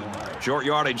 2nd and 1. Short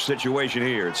yardage situation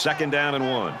here. It's 2nd down and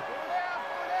 1.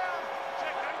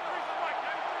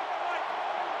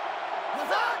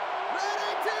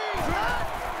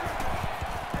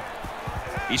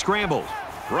 He scrambles,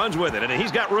 runs with it, and he's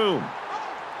got room.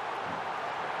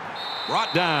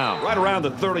 Brought down right around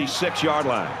the 36-yard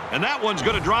line. And that one's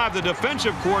going to drive the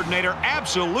defensive coordinator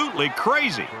absolutely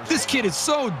crazy. This kid is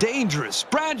so dangerous.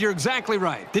 Brad, you're exactly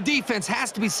right. The defense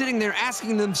has to be sitting there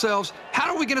asking themselves,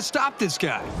 how are we going to stop this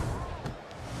guy?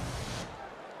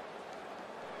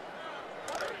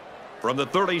 From the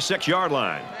 36-yard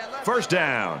line, 1st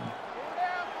down.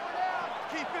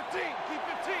 Keep 15. Keep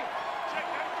 15.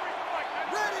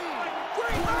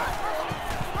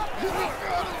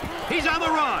 He's on the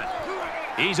run.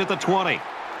 He's at the 20,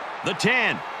 the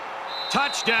 10.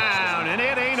 Touchdown, and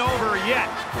it ain't over yet.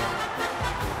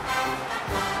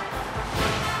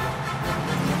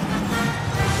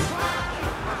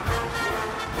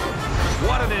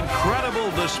 What an incredible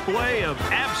display of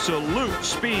absolute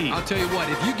speed. I'll tell you what,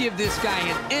 if you give this guy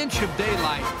an inch of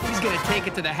daylight, he's going to take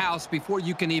it to the house before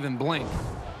you can even blink.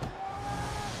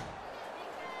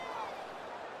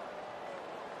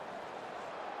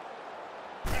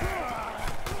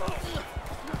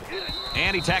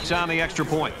 And he tacks on the extra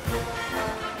point.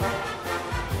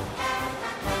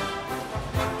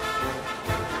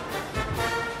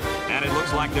 And it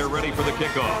looks like they're ready for the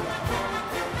kickoff.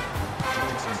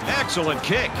 Excellent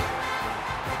kick.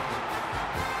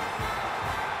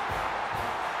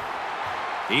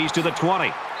 He's to the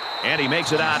 20. And he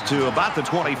makes it out to about the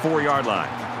 24-yard line.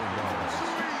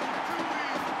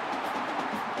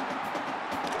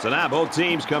 So now both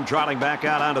teams come trotting back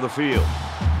out onto the field.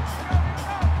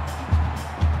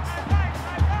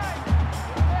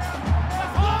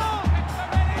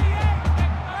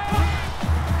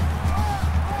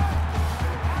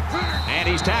 And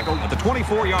he's tackled at the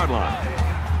 24-yard line.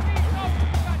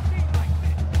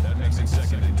 That makes it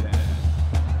 2nd and 10.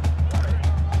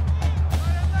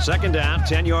 2nd down,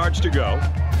 10 yards to go.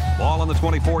 Ball on the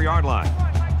 24-yard line.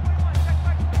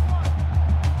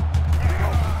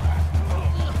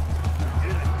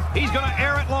 He's going to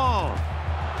air it long.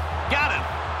 Got him.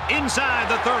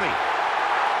 Inside the 30.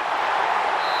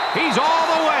 He's all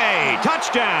the way.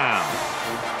 Touchdown.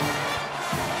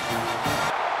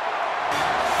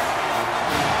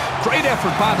 Great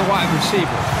effort by the wide receiver.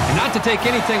 And not to take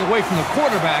anything away from the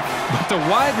quarterback, but the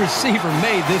wide receiver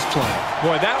made this play.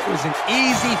 Boy, that was an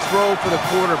easy throw for the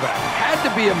quarterback. Had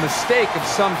to be a mistake of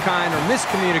some kind or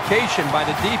miscommunication by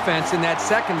the defense in that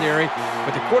secondary,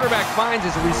 but the quarterback finds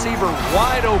his receiver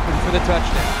wide open for the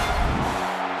touchdown.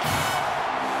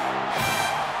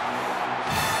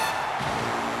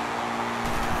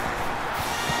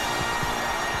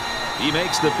 He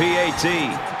makes the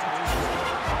PAT.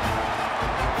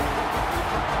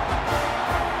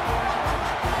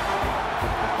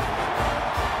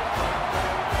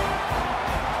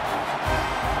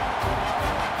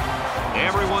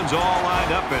 Everyone's all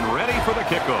lined up and ready for the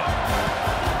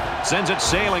kickoff. Sends it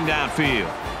sailing downfield.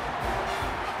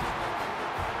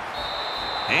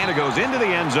 And it goes into the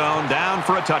end zone, down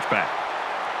for a touchback.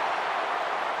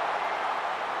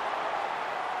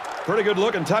 Pretty good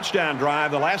looking touchdown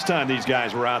drive the last time these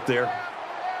guys were out there.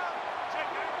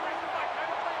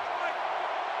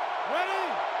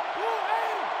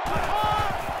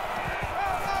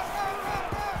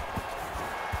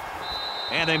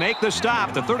 And they make the stop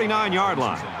at the 39-yard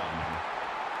line.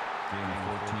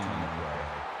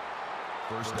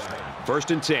 First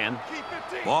and 10.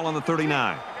 Ball on the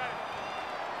 39.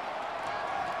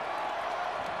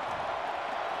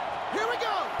 Here we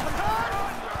go.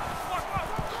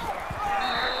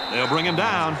 They'll bring him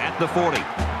down at the 40.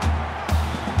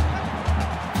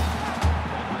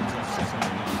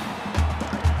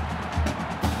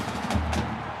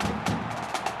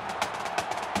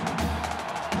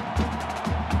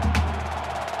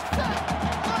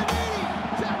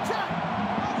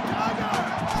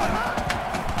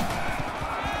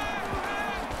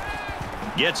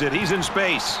 Gets it. He's in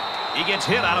space. He gets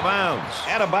hit out of bounds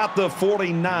at about the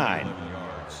 49.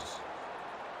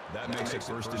 That makes it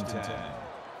first and 10.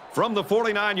 From the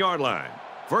 49-yard line.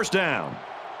 First down.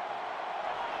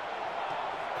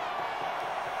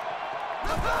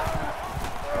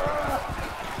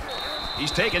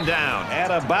 He's taken down at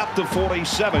about the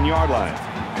 47-yard line.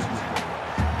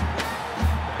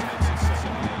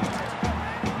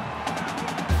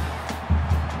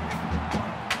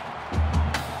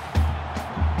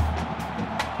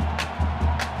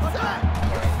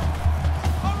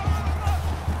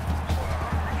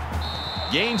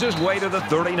 Gains his way to the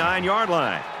 39-yard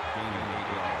line.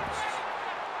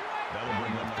 That'll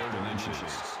bring up 3rd and inches.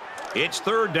 It's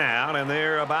 3rd down, and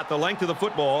they're about the length of the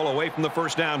football away from the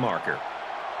first down marker.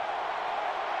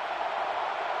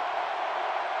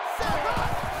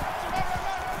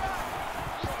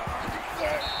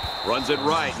 Runs it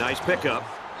right. Nice pickup.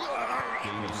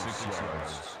 Gain of 6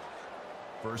 yards.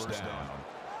 First down.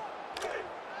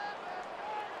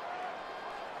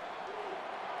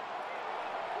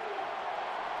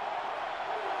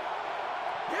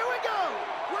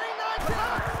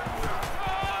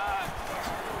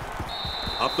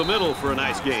 Up the middle for a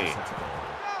nice gain. Gain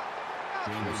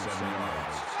of 7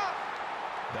 yards.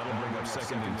 That'll bring up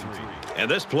 2nd and 3. And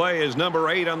this play is number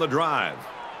 8 on the drive.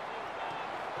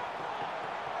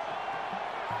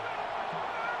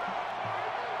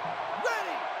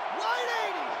 Ready. Wide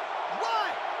 80.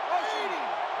 Wide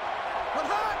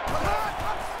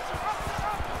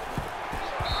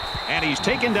 80. And he's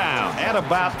taken down at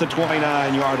about the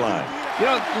 29-yard line. You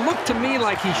know, it looked to me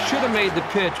like he should have made the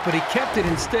pitch, but he kept it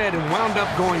instead and wound up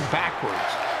going backwards.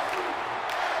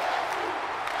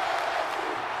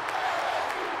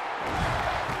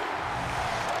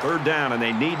 Third down, and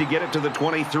they need to get it to the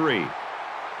 23.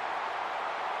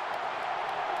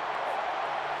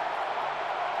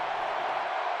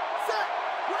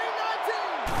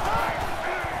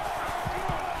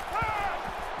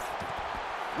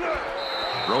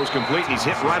 Throws complete. He's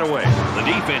hit right away. The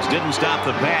defense didn't stop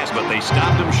the pass, but they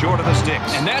stopped him short of the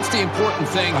sticks. And that's the important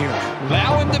thing here.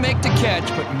 Allow him to make the catch,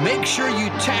 but make sure you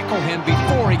tackle him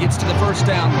before he gets to the first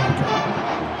down marker.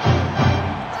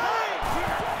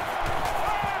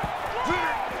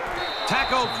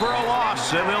 Tackled for a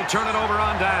loss, and they'll turn it over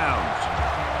on downs.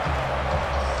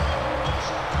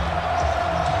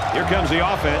 Here comes the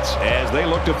offense as they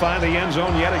look to find the end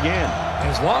zone yet again.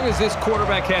 As long as this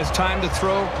quarterback has time to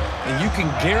throw, and you can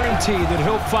guarantee that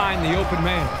he'll find the open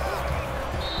man.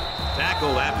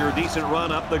 Tackled after a decent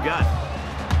run up the gut.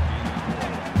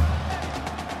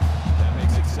 That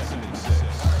makes it 2nd and 6.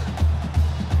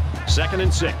 2nd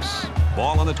and 6.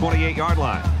 Ball on the 28-yard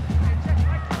line.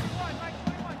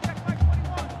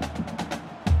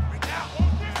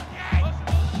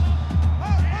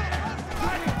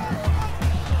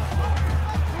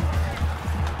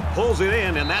 Pulls it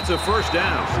in, and that's a first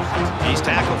down. He's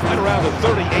tackled right around the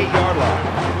 38-yard line.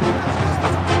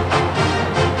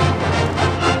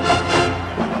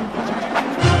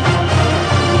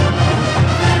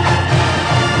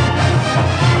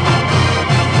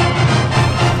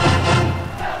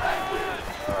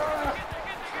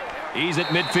 He's at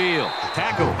midfield.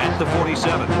 Tackle at the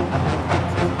 47.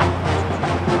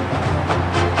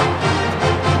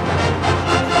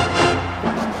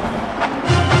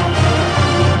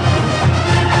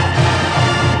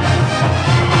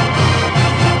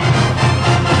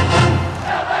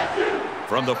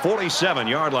 From the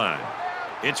 47-yard line,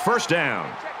 it's first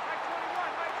down.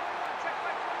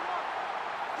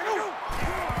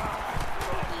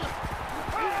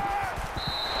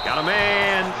 Got a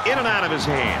man in and out of his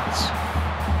hands.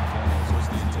 Was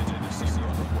the intended receiver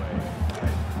on the play.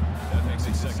 That makes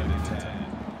it 2nd and 10.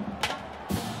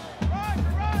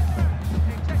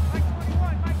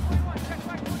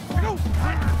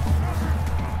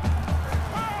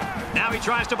 Now he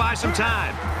tries to buy some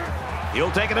time.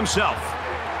 He'll take it himself.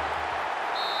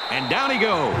 And down he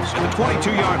goes at the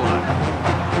 22-yard line.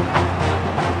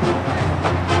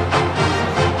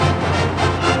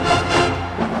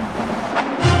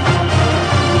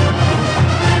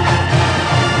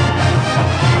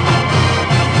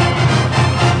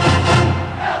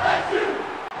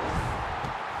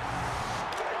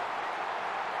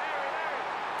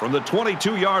 From the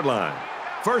 22-yard line,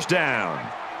 first down.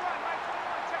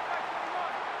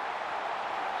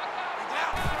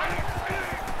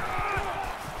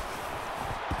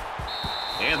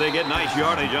 And they get nice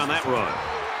yardage on that run.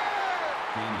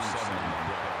 Gain of 7 on the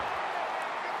play.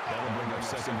 That'll bring up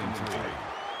 2nd and 3.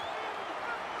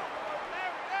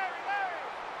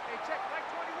 Hey, check Mike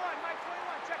 21. Mike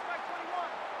 21. Check Mike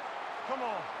 21. Come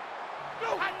on.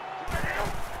 Go.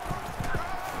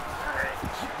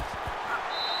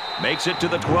 Makes it to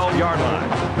the 12-yard line.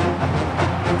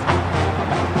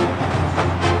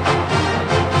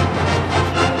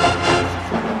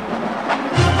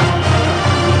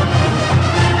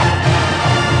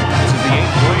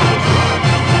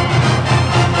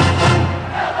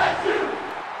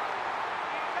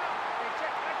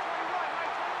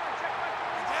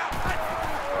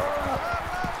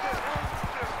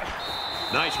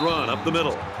 Nice run up the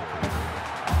middle.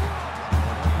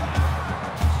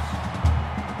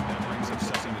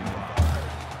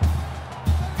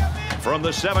 From the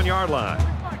 7-yard line.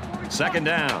 2nd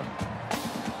down.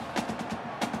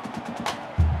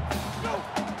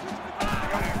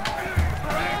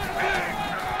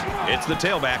 It's the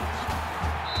tailback.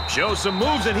 Shows some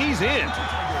moves and he's in.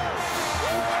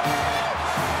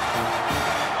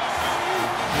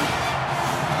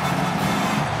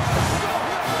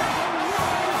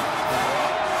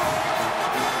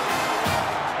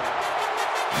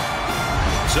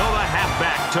 So the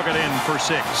halfback took it in for 6.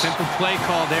 Simple play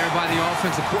call there by the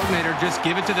offensive coordinator. Just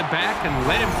give it to the back and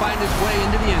let him find his way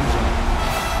into the end zone.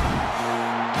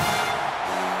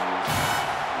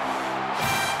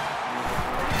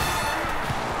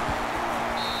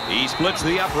 He splits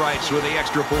the uprights with the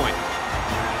extra point.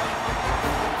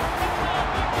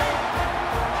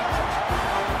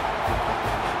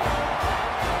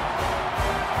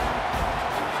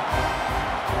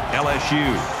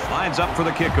 LSU lines up for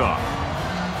the kickoff.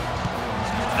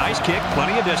 Nice kick,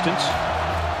 plenty of distance.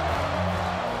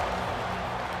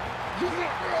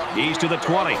 He's to the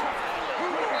 20.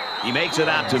 He makes it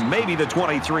out to maybe the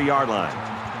 23-yard line.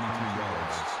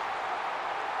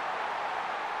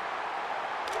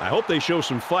 I hope they show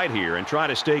some fight here and try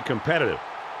to stay competitive.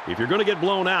 If you're going to get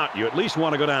blown out, you at least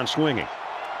want to go down swinging.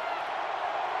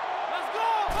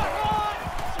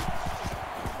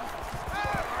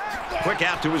 Quick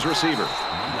out to his receiver.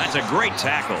 That's a great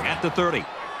tackle at the 30.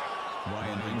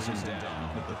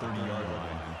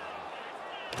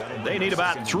 They need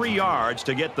about 3 yards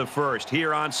to get the first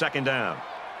here on 2nd down.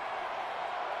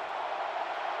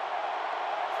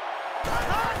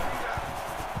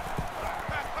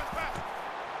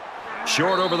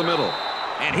 Short over the middle.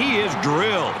 And he is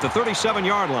drilled at the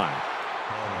 37-yard line.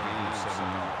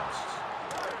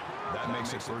 That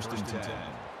makes it 1st and 10.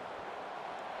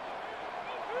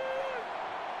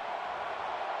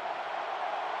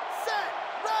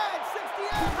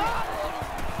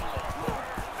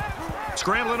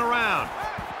 Scrambling around.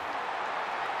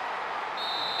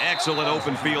 Excellent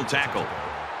open field tackle.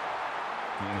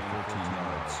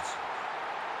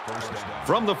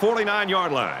 From the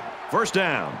 49-yard line. 1st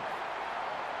down.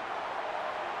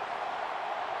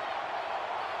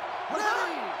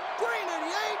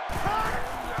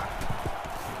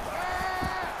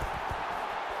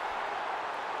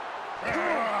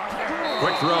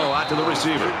 Quick throw out to the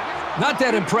receiver. Not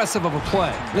that impressive of a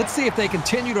play. Let's see if they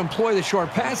continue to employ the short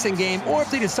passing game or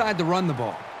if they decide to run the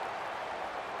ball.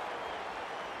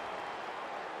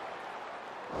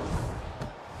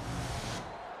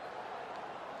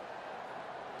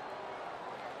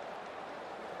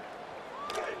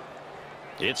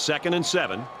 It's 2nd and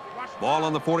 7. Ball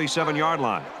on the 47-yard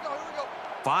line.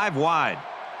 5 wide.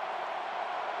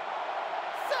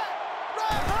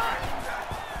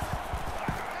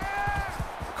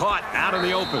 Caught out in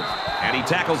the open. And he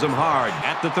tackles him hard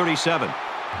at the 37. Number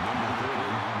 30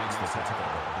 makes the tackle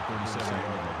at the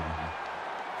 37-yard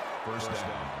line. 1st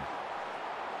down.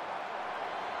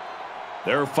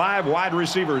 There are 5 wide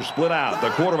receivers split out. The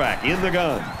quarterback in the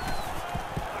gun.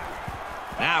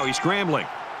 Now he's scrambling.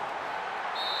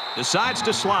 Decides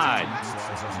to slide.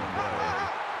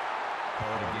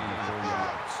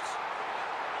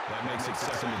 That makes it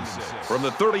 2nd and 6. From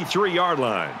the 33-yard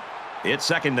line. It's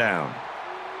 2nd down.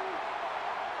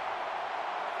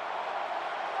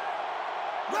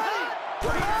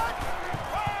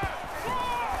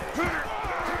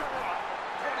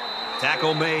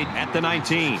 Tackle made at the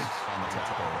 19.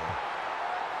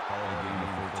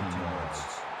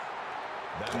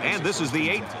 And this is the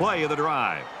 8th play of the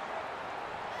drive.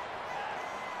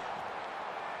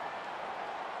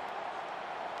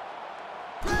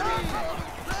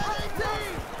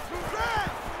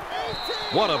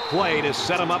 What a play to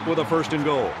set him up with a 1st and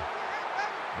goal.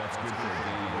 That's good for a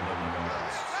gain of 11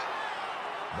 yards.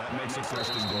 That makes it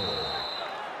 1st and goal.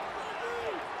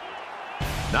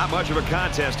 Not much of a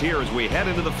contest here as we head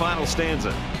into the final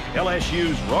stanza.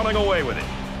 LSU's running away with it.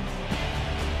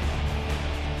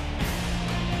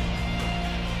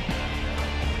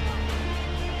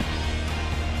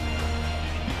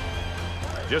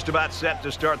 Just about set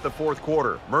to start the 4th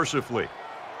quarter, mercifully.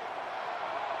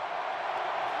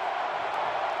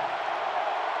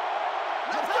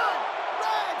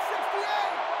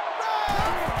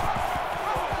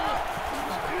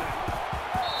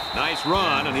 Nice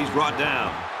run, and he's brought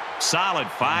down. Solid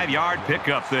 5-yard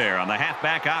pickup there on the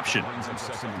halfback option.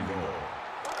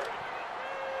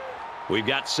 We've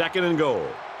got 2nd and goal.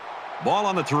 Ball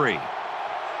on the 3.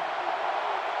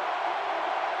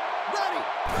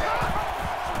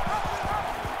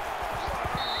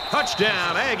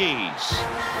 Touchdown, Aggies.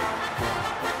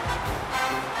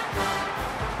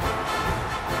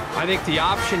 I think the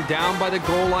option down by the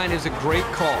goal line is a great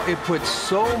call. It puts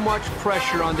so much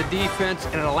pressure on the defense,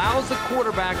 and it allows the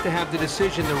quarterback to have the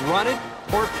decision to run it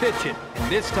or pitch it.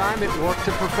 And this time it worked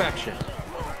to perfection.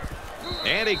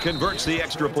 And he converts the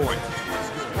extra point.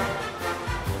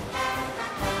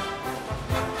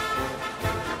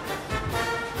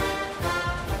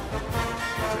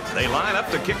 They line up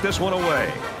to kick this one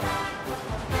away.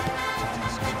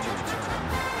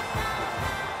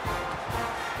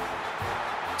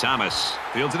 Thomas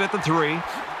fields it at the 3.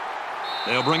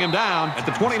 They'll bring him down at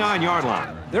the 29-yard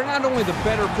line. They're not only the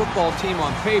better football team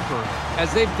on paper,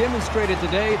 as they've demonstrated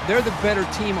today, they're the better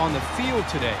team on the field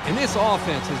today. And this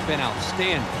offense has been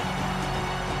outstanding.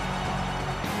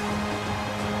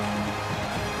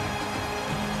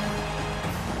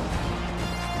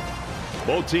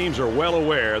 Both teams are well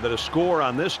aware that a score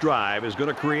on this drive is going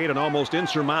to create an almost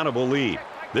insurmountable lead.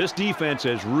 This defense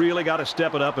has really got to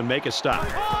step it up and make a stop.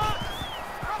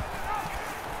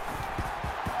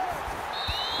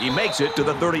 He makes it to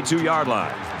the 32-yard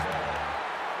line.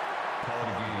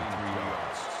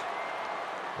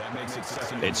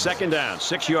 It's 2nd down,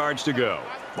 6 yards to go.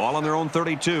 Ball on their own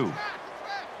 32.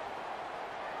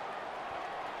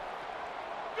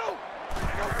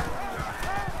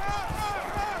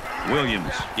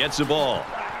 Williams gets the ball.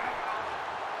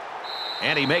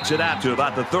 And he makes it out to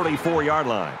about the 34-yard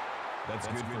line. That's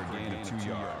good for a gain of 2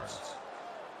 yards.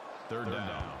 3rd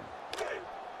down.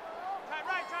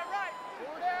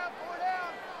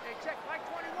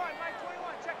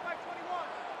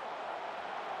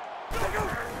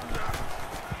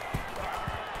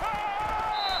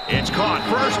 It's caught,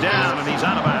 1st down, and he's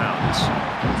out of bounds.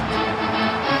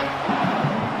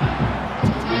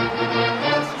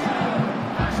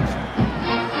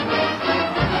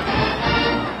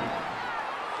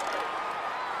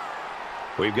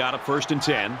 We've got a 1st and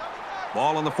 10.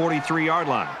 Ball on the 43-yard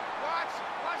line.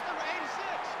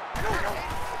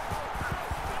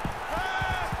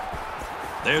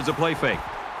 There's a play fake.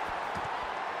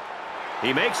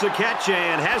 He makes the catch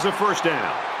and has a 1st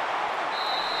down.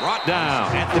 Brought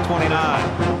down at the 29.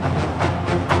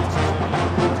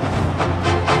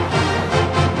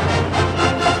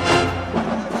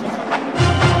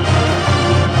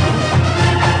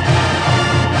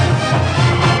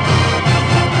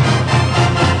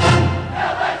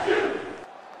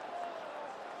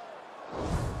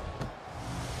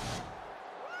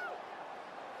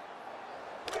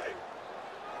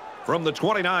 From the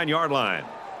 29-yard line,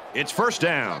 it's 1st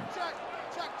down.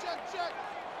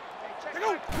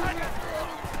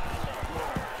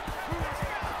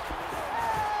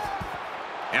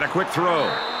 And a quick throw.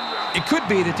 It could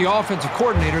be that the offensive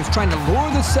coordinator is trying to lure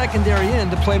the secondary in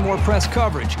to play more press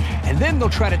coverage. And then they'll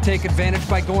try to take advantage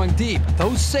by going deep.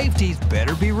 Those safeties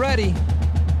better be ready.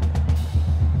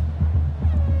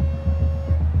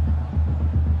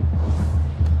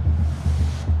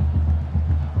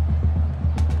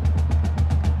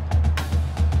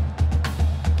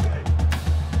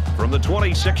 From the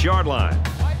 26-yard line,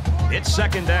 it's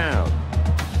 2nd down.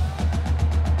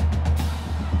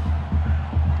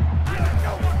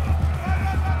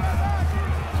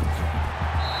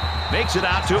 Makes it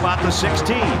out to about the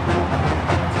 16. They'll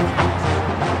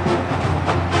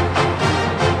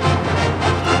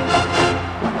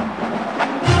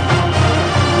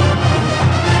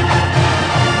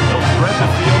spread the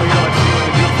field here. Let's see what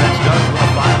the defense does with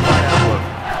a 5-wide outlook.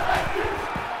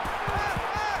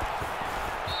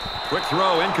 Quick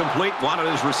throw, incomplete,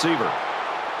 wanted his receiver.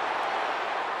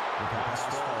 The pass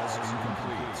falls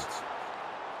incomplete.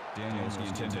 Daniels, the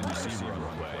intended receiver, on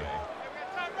the way.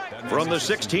 From the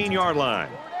 16-yard line,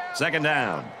 2nd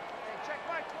down.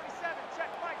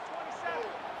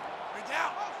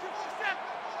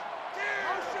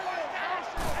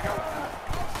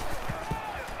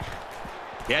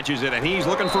 Catches it, and he's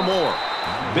looking for more.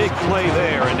 Big play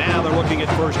there, and now they're looking at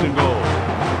 1st and goal.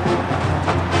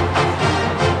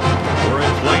 We're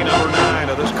in play number 9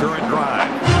 of this current drive.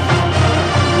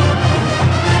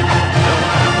 They'll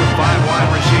line up with 5 wide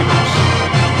receivers.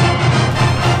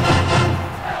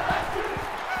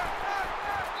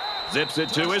 Zips it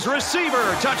to his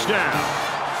receiver. Touchdown.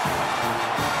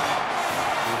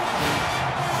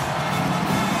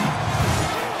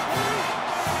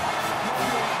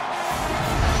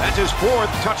 That's his 4th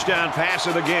touchdown pass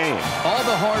of the game. All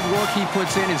the hard work he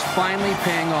puts in is finally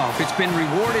paying off. It's been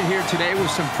rewarded here today with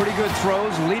some pretty good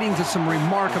throws, leading to some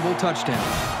remarkable touchdowns.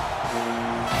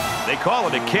 They call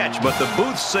it a catch, but the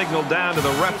booth signaled down to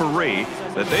the referee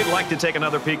that they'd like to take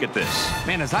another peek at this.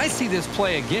 Man, as I see this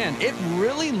play again, it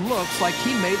really looks like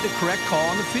he made the correct call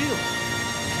on the field.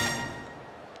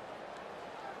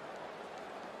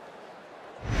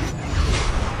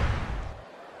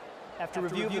 After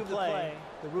review of the play,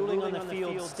 the ruling on the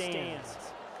field stands.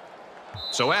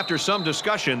 So after some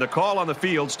discussion, the call on the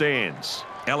field stands.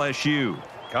 LSU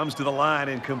comes to the line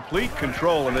in complete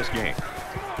control in this game.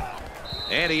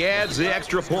 And he adds the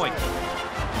extra point.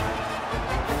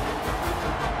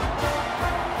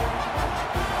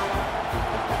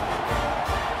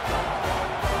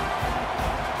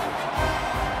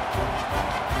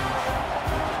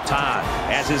 Todd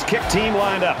has his kick team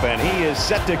lined up, and he is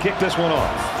set to kick this one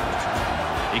off.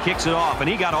 He kicks it off, and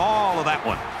he got all of that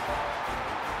one.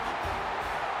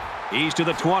 He's to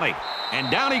the 20, and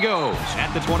down he goes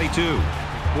at the 22.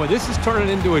 Boy, this is turning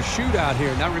into a shootout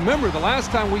here. Now, remember, the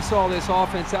last time we saw this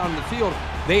offense out on the field,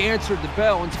 they answered the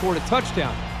bell and scored a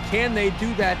touchdown. Can they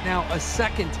do that now a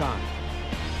second time?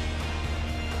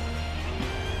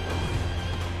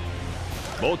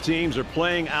 Both teams are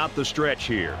playing out the stretch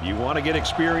here. You want to get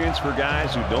experience for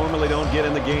guys who normally don't get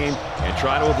in the game and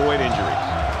try to avoid injuries.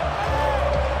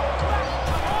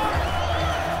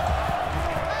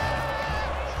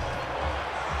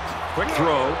 Quick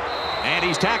throw, and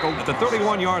he's tackled at the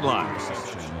 31-yard line.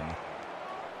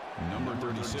 Number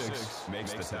 36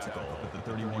 makes the tackle at the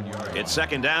 31-yard line. It's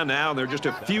second down now, and they're just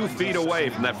a few feet away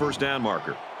from that first down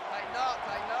marker. Tighten up,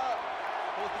 tighten up.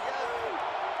 Pull together.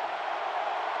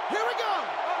 Here we go.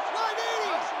 Line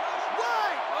 80.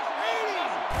 Right.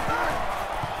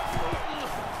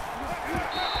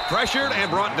 80. Pressured and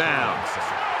brought down.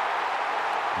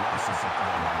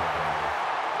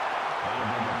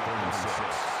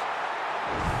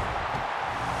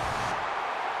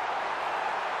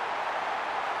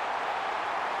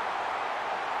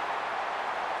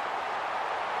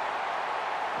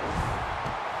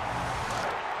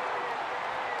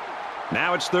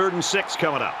 Now it's 3rd and 6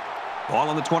 coming up. Ball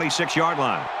on the 26-yard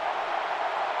line.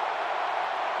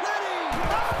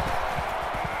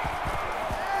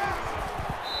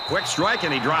 Quick strike,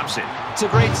 and he drops it. It's a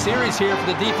great series here for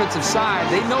the defensive side.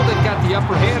 They know they've got the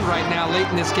upper hand right now late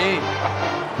in this game.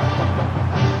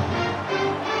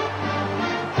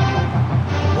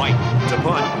 White to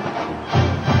punt.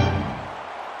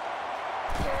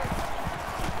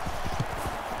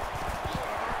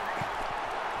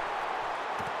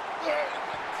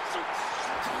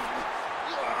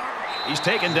 He's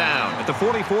taken down at the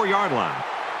 44-yard line.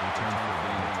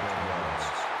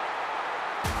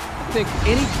 I think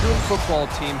any good football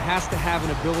team has to have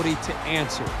an ability to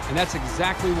answer, and that's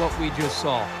exactly what we just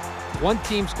saw. One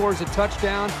team scores a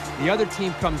touchdown, the other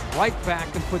team comes right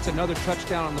back and puts another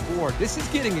touchdown on the board. This is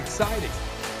getting exciting.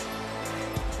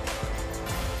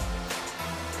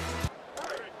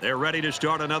 They're ready to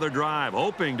start another drive,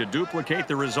 hoping to duplicate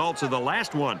the results of the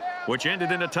last one, which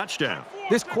ended in a touchdown.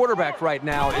 This quarterback right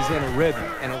now is in a rhythm,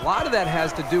 and a lot of that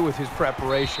has to do with his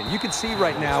preparation. You can see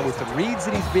right now with the reads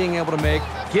that he's being able to make,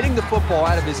 getting the football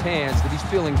out of his hands, that he's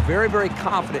feeling very, very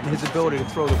confident in his ability to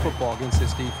throw the football against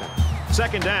this defense.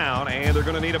 Second down, and they're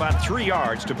going to need about 3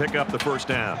 yards to pick up the first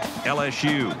down.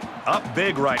 LSU up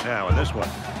big right now in this one.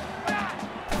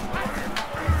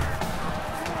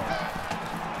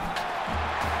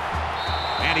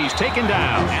 And he's taken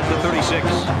down at the 36.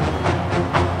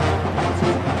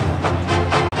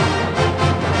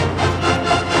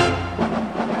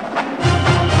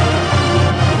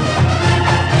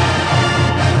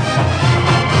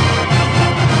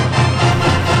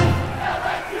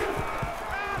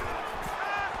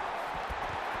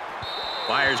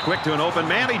 Fires quick to an open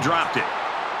man. He dropped it.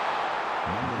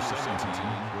 Number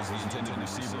 17 was the intended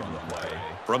receiver on the play.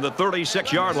 From the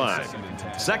 36-yard line.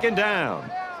 Second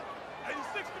down.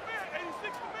 86 to man.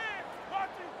 86 to man. Watch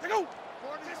it. Take go.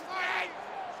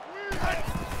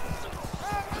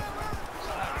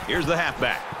 Here's the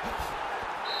halfback.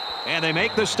 And they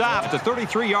make the stop at the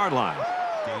 33-yard line.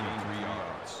 Gaining 3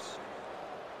 yards.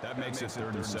 That makes it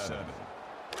 3rd and 7. Tight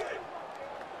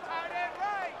end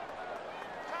right.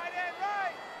 Tight end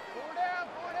right. Pull down,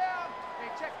 pull down. Hey,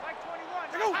 check like 21.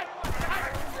 Take go.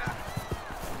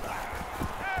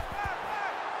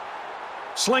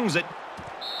 Slings it.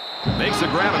 Makes the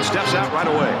grab and steps out right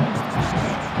away.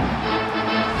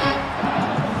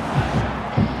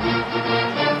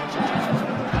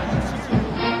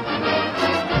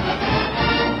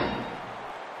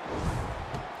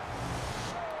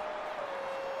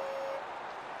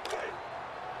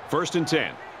 first and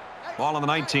 10. Ball on the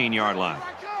 19-yard line.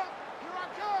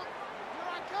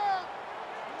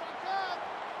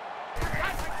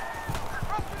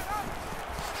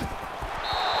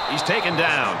 He's taken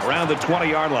down around the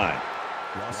 20-yard line.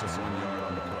 Loss of 1 yard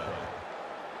on the play.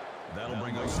 That'll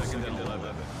bring up second and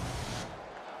 11.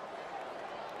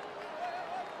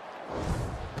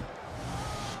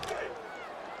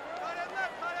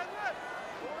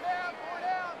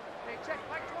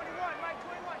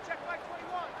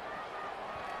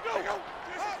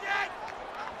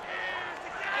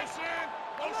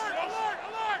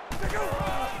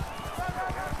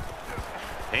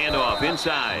 Handoff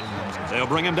inside. They'll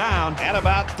bring him down at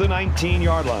about the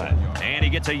 19-yard line. And he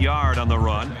gets a yard on the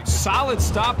run. Solid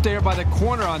stop there by the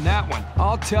corner on that one.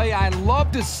 I'll tell you, I love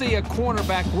to see a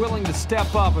cornerback willing to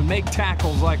step up and make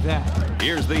tackles like that.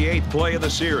 Here's the 8th play of the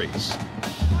series.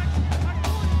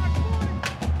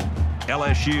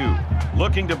 LSU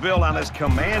looking to build on this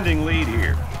commanding lead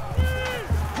here.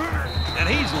 And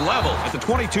he's level at the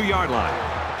 22-yard line.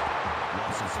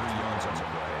 Loss of 3 yards on the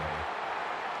play.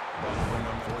 That'll bring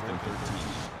up 4th and 13.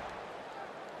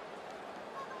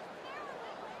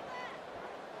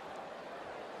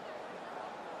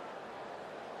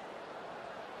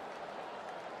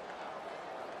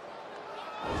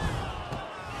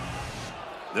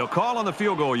 They'll call on the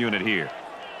field goal unit here.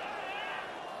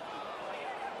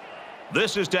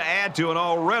 This is to add to an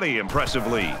already impressive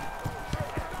lead.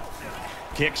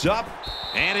 Kicks up,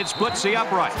 and it splits the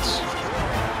uprights.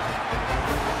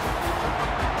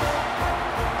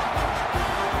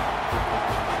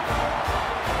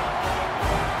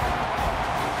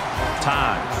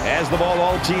 Time has the ball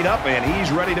all teed up, and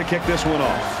he's ready to kick this one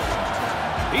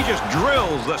off. He just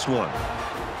drills this one.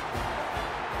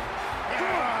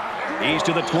 He's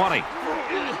to the 20.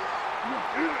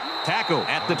 Tackle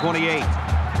at the 28.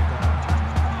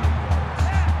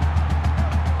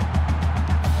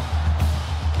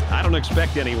 I don't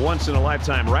expect any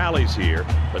once-in-a-lifetime rallies here,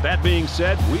 but that being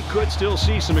said, we could still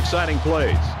see some exciting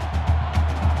plays.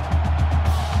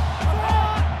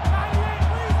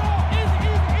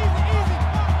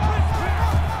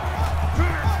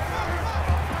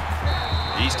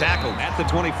 He's tackled at the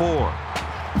 24.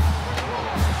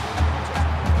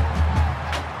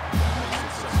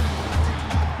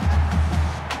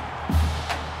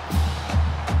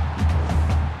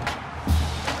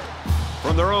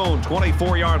 From their own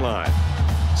 24-yard line.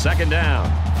 Second down.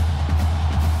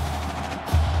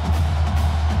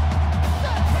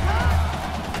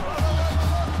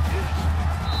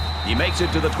 He makes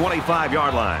it to the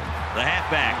 25-yard line. The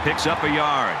halfback picks up a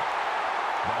yard.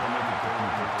 That'll make it 3rd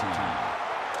and 13.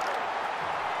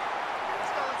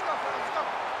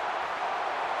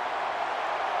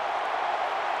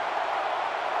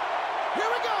 Here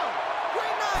we go.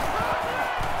 Green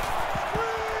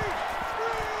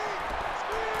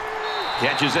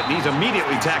Catches it, and he's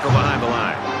immediately tackled behind the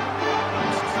line.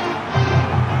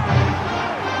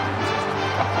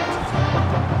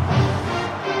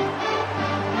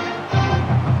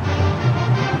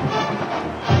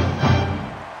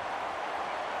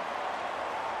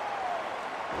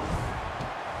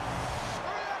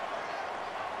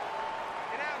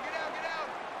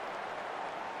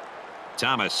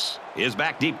 Thomas is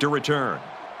back deep to return.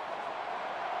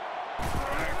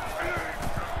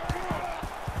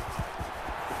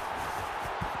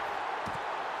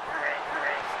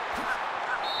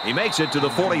 He makes it to the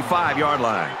 45-yard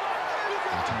line.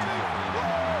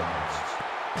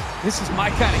 This is my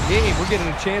kind of game. We're getting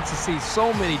a chance to see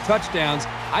so many touchdowns.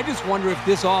 I just wonder if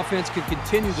this offense can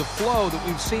continue the flow that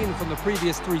we've seen from the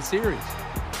previous 3 series.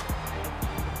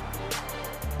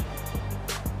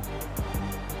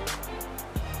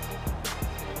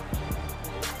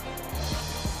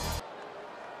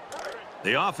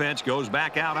 The offense goes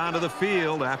back out onto the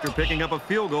field after picking up a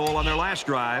field goal on their last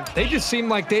drive. They just seem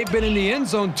like they've been in the end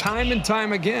zone time and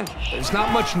time again. There's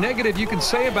not much negative you can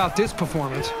say about this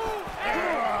performance.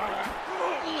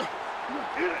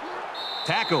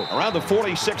 Tackle around the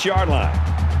 46-yard line.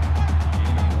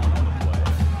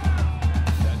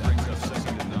 That brings up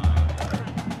 2nd and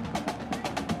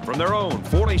 9. From their own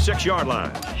 46-yard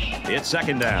line, it's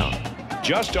second down.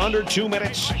 Just under 2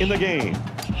 minutes in the game.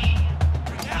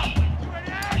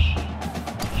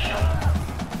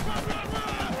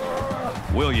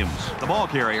 Williams, the ball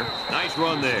carrier. Nice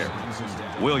run there.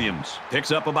 Williams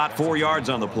picks up about 4 yards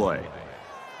on the play.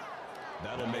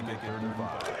 That'll make it 3rd and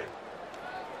 5.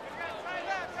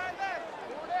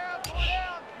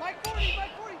 Mike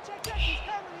 40, check, he's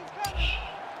coming.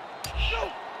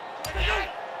 Go!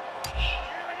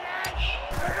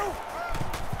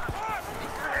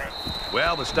 Well,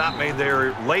 Well, the stop made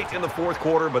there late in the fourth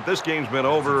quarter, but this game's been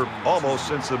over almost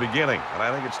since the beginning. And I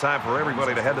think it's time for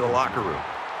everybody to head to the locker room.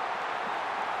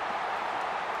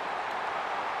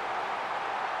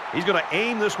 He's going to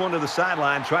aim this one to the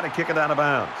sideline, try to kick it out of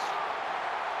bounds.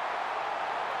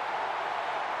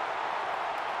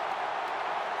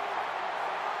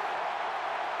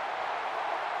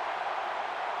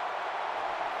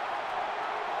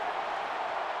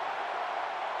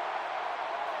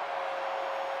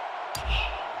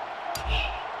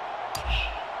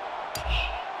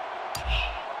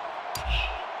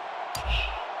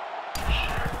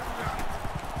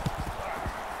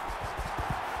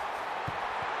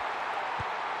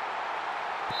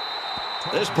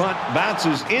 This punt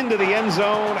bounces into the end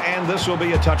zone, and this will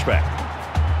be a touchback.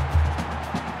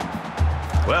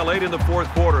 Well, late in the fourth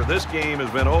quarter, this game has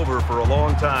been over for a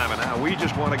long time, and now we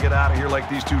just want to get out of here like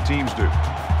these two teams do.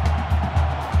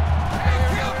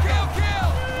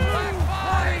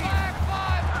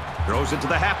 Throws it to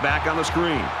the halfback on the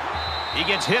screen. He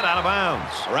gets hit out of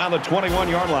bounds around the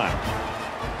 21-yard line.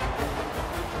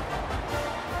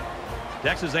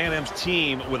 Texas A&M's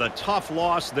team with a tough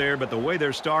loss there, but the way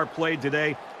their star played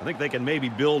today, I think they can maybe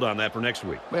build on that for next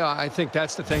week. Well, I think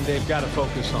that's the thing they've got to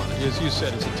focus on. As you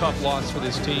said, it's a tough loss for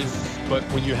this team, but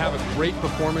when you have a great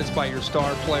performance by your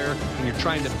star player and you're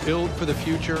trying to build for the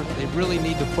future, they really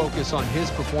need to focus on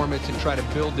his performance and try to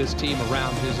build this team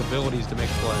around his abilities to make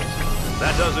plays.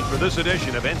 That does it for this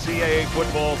edition of NCAA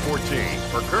Football 14.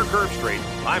 For Kirk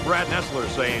Herbstreit, I'm Brad Nessler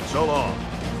saying so long.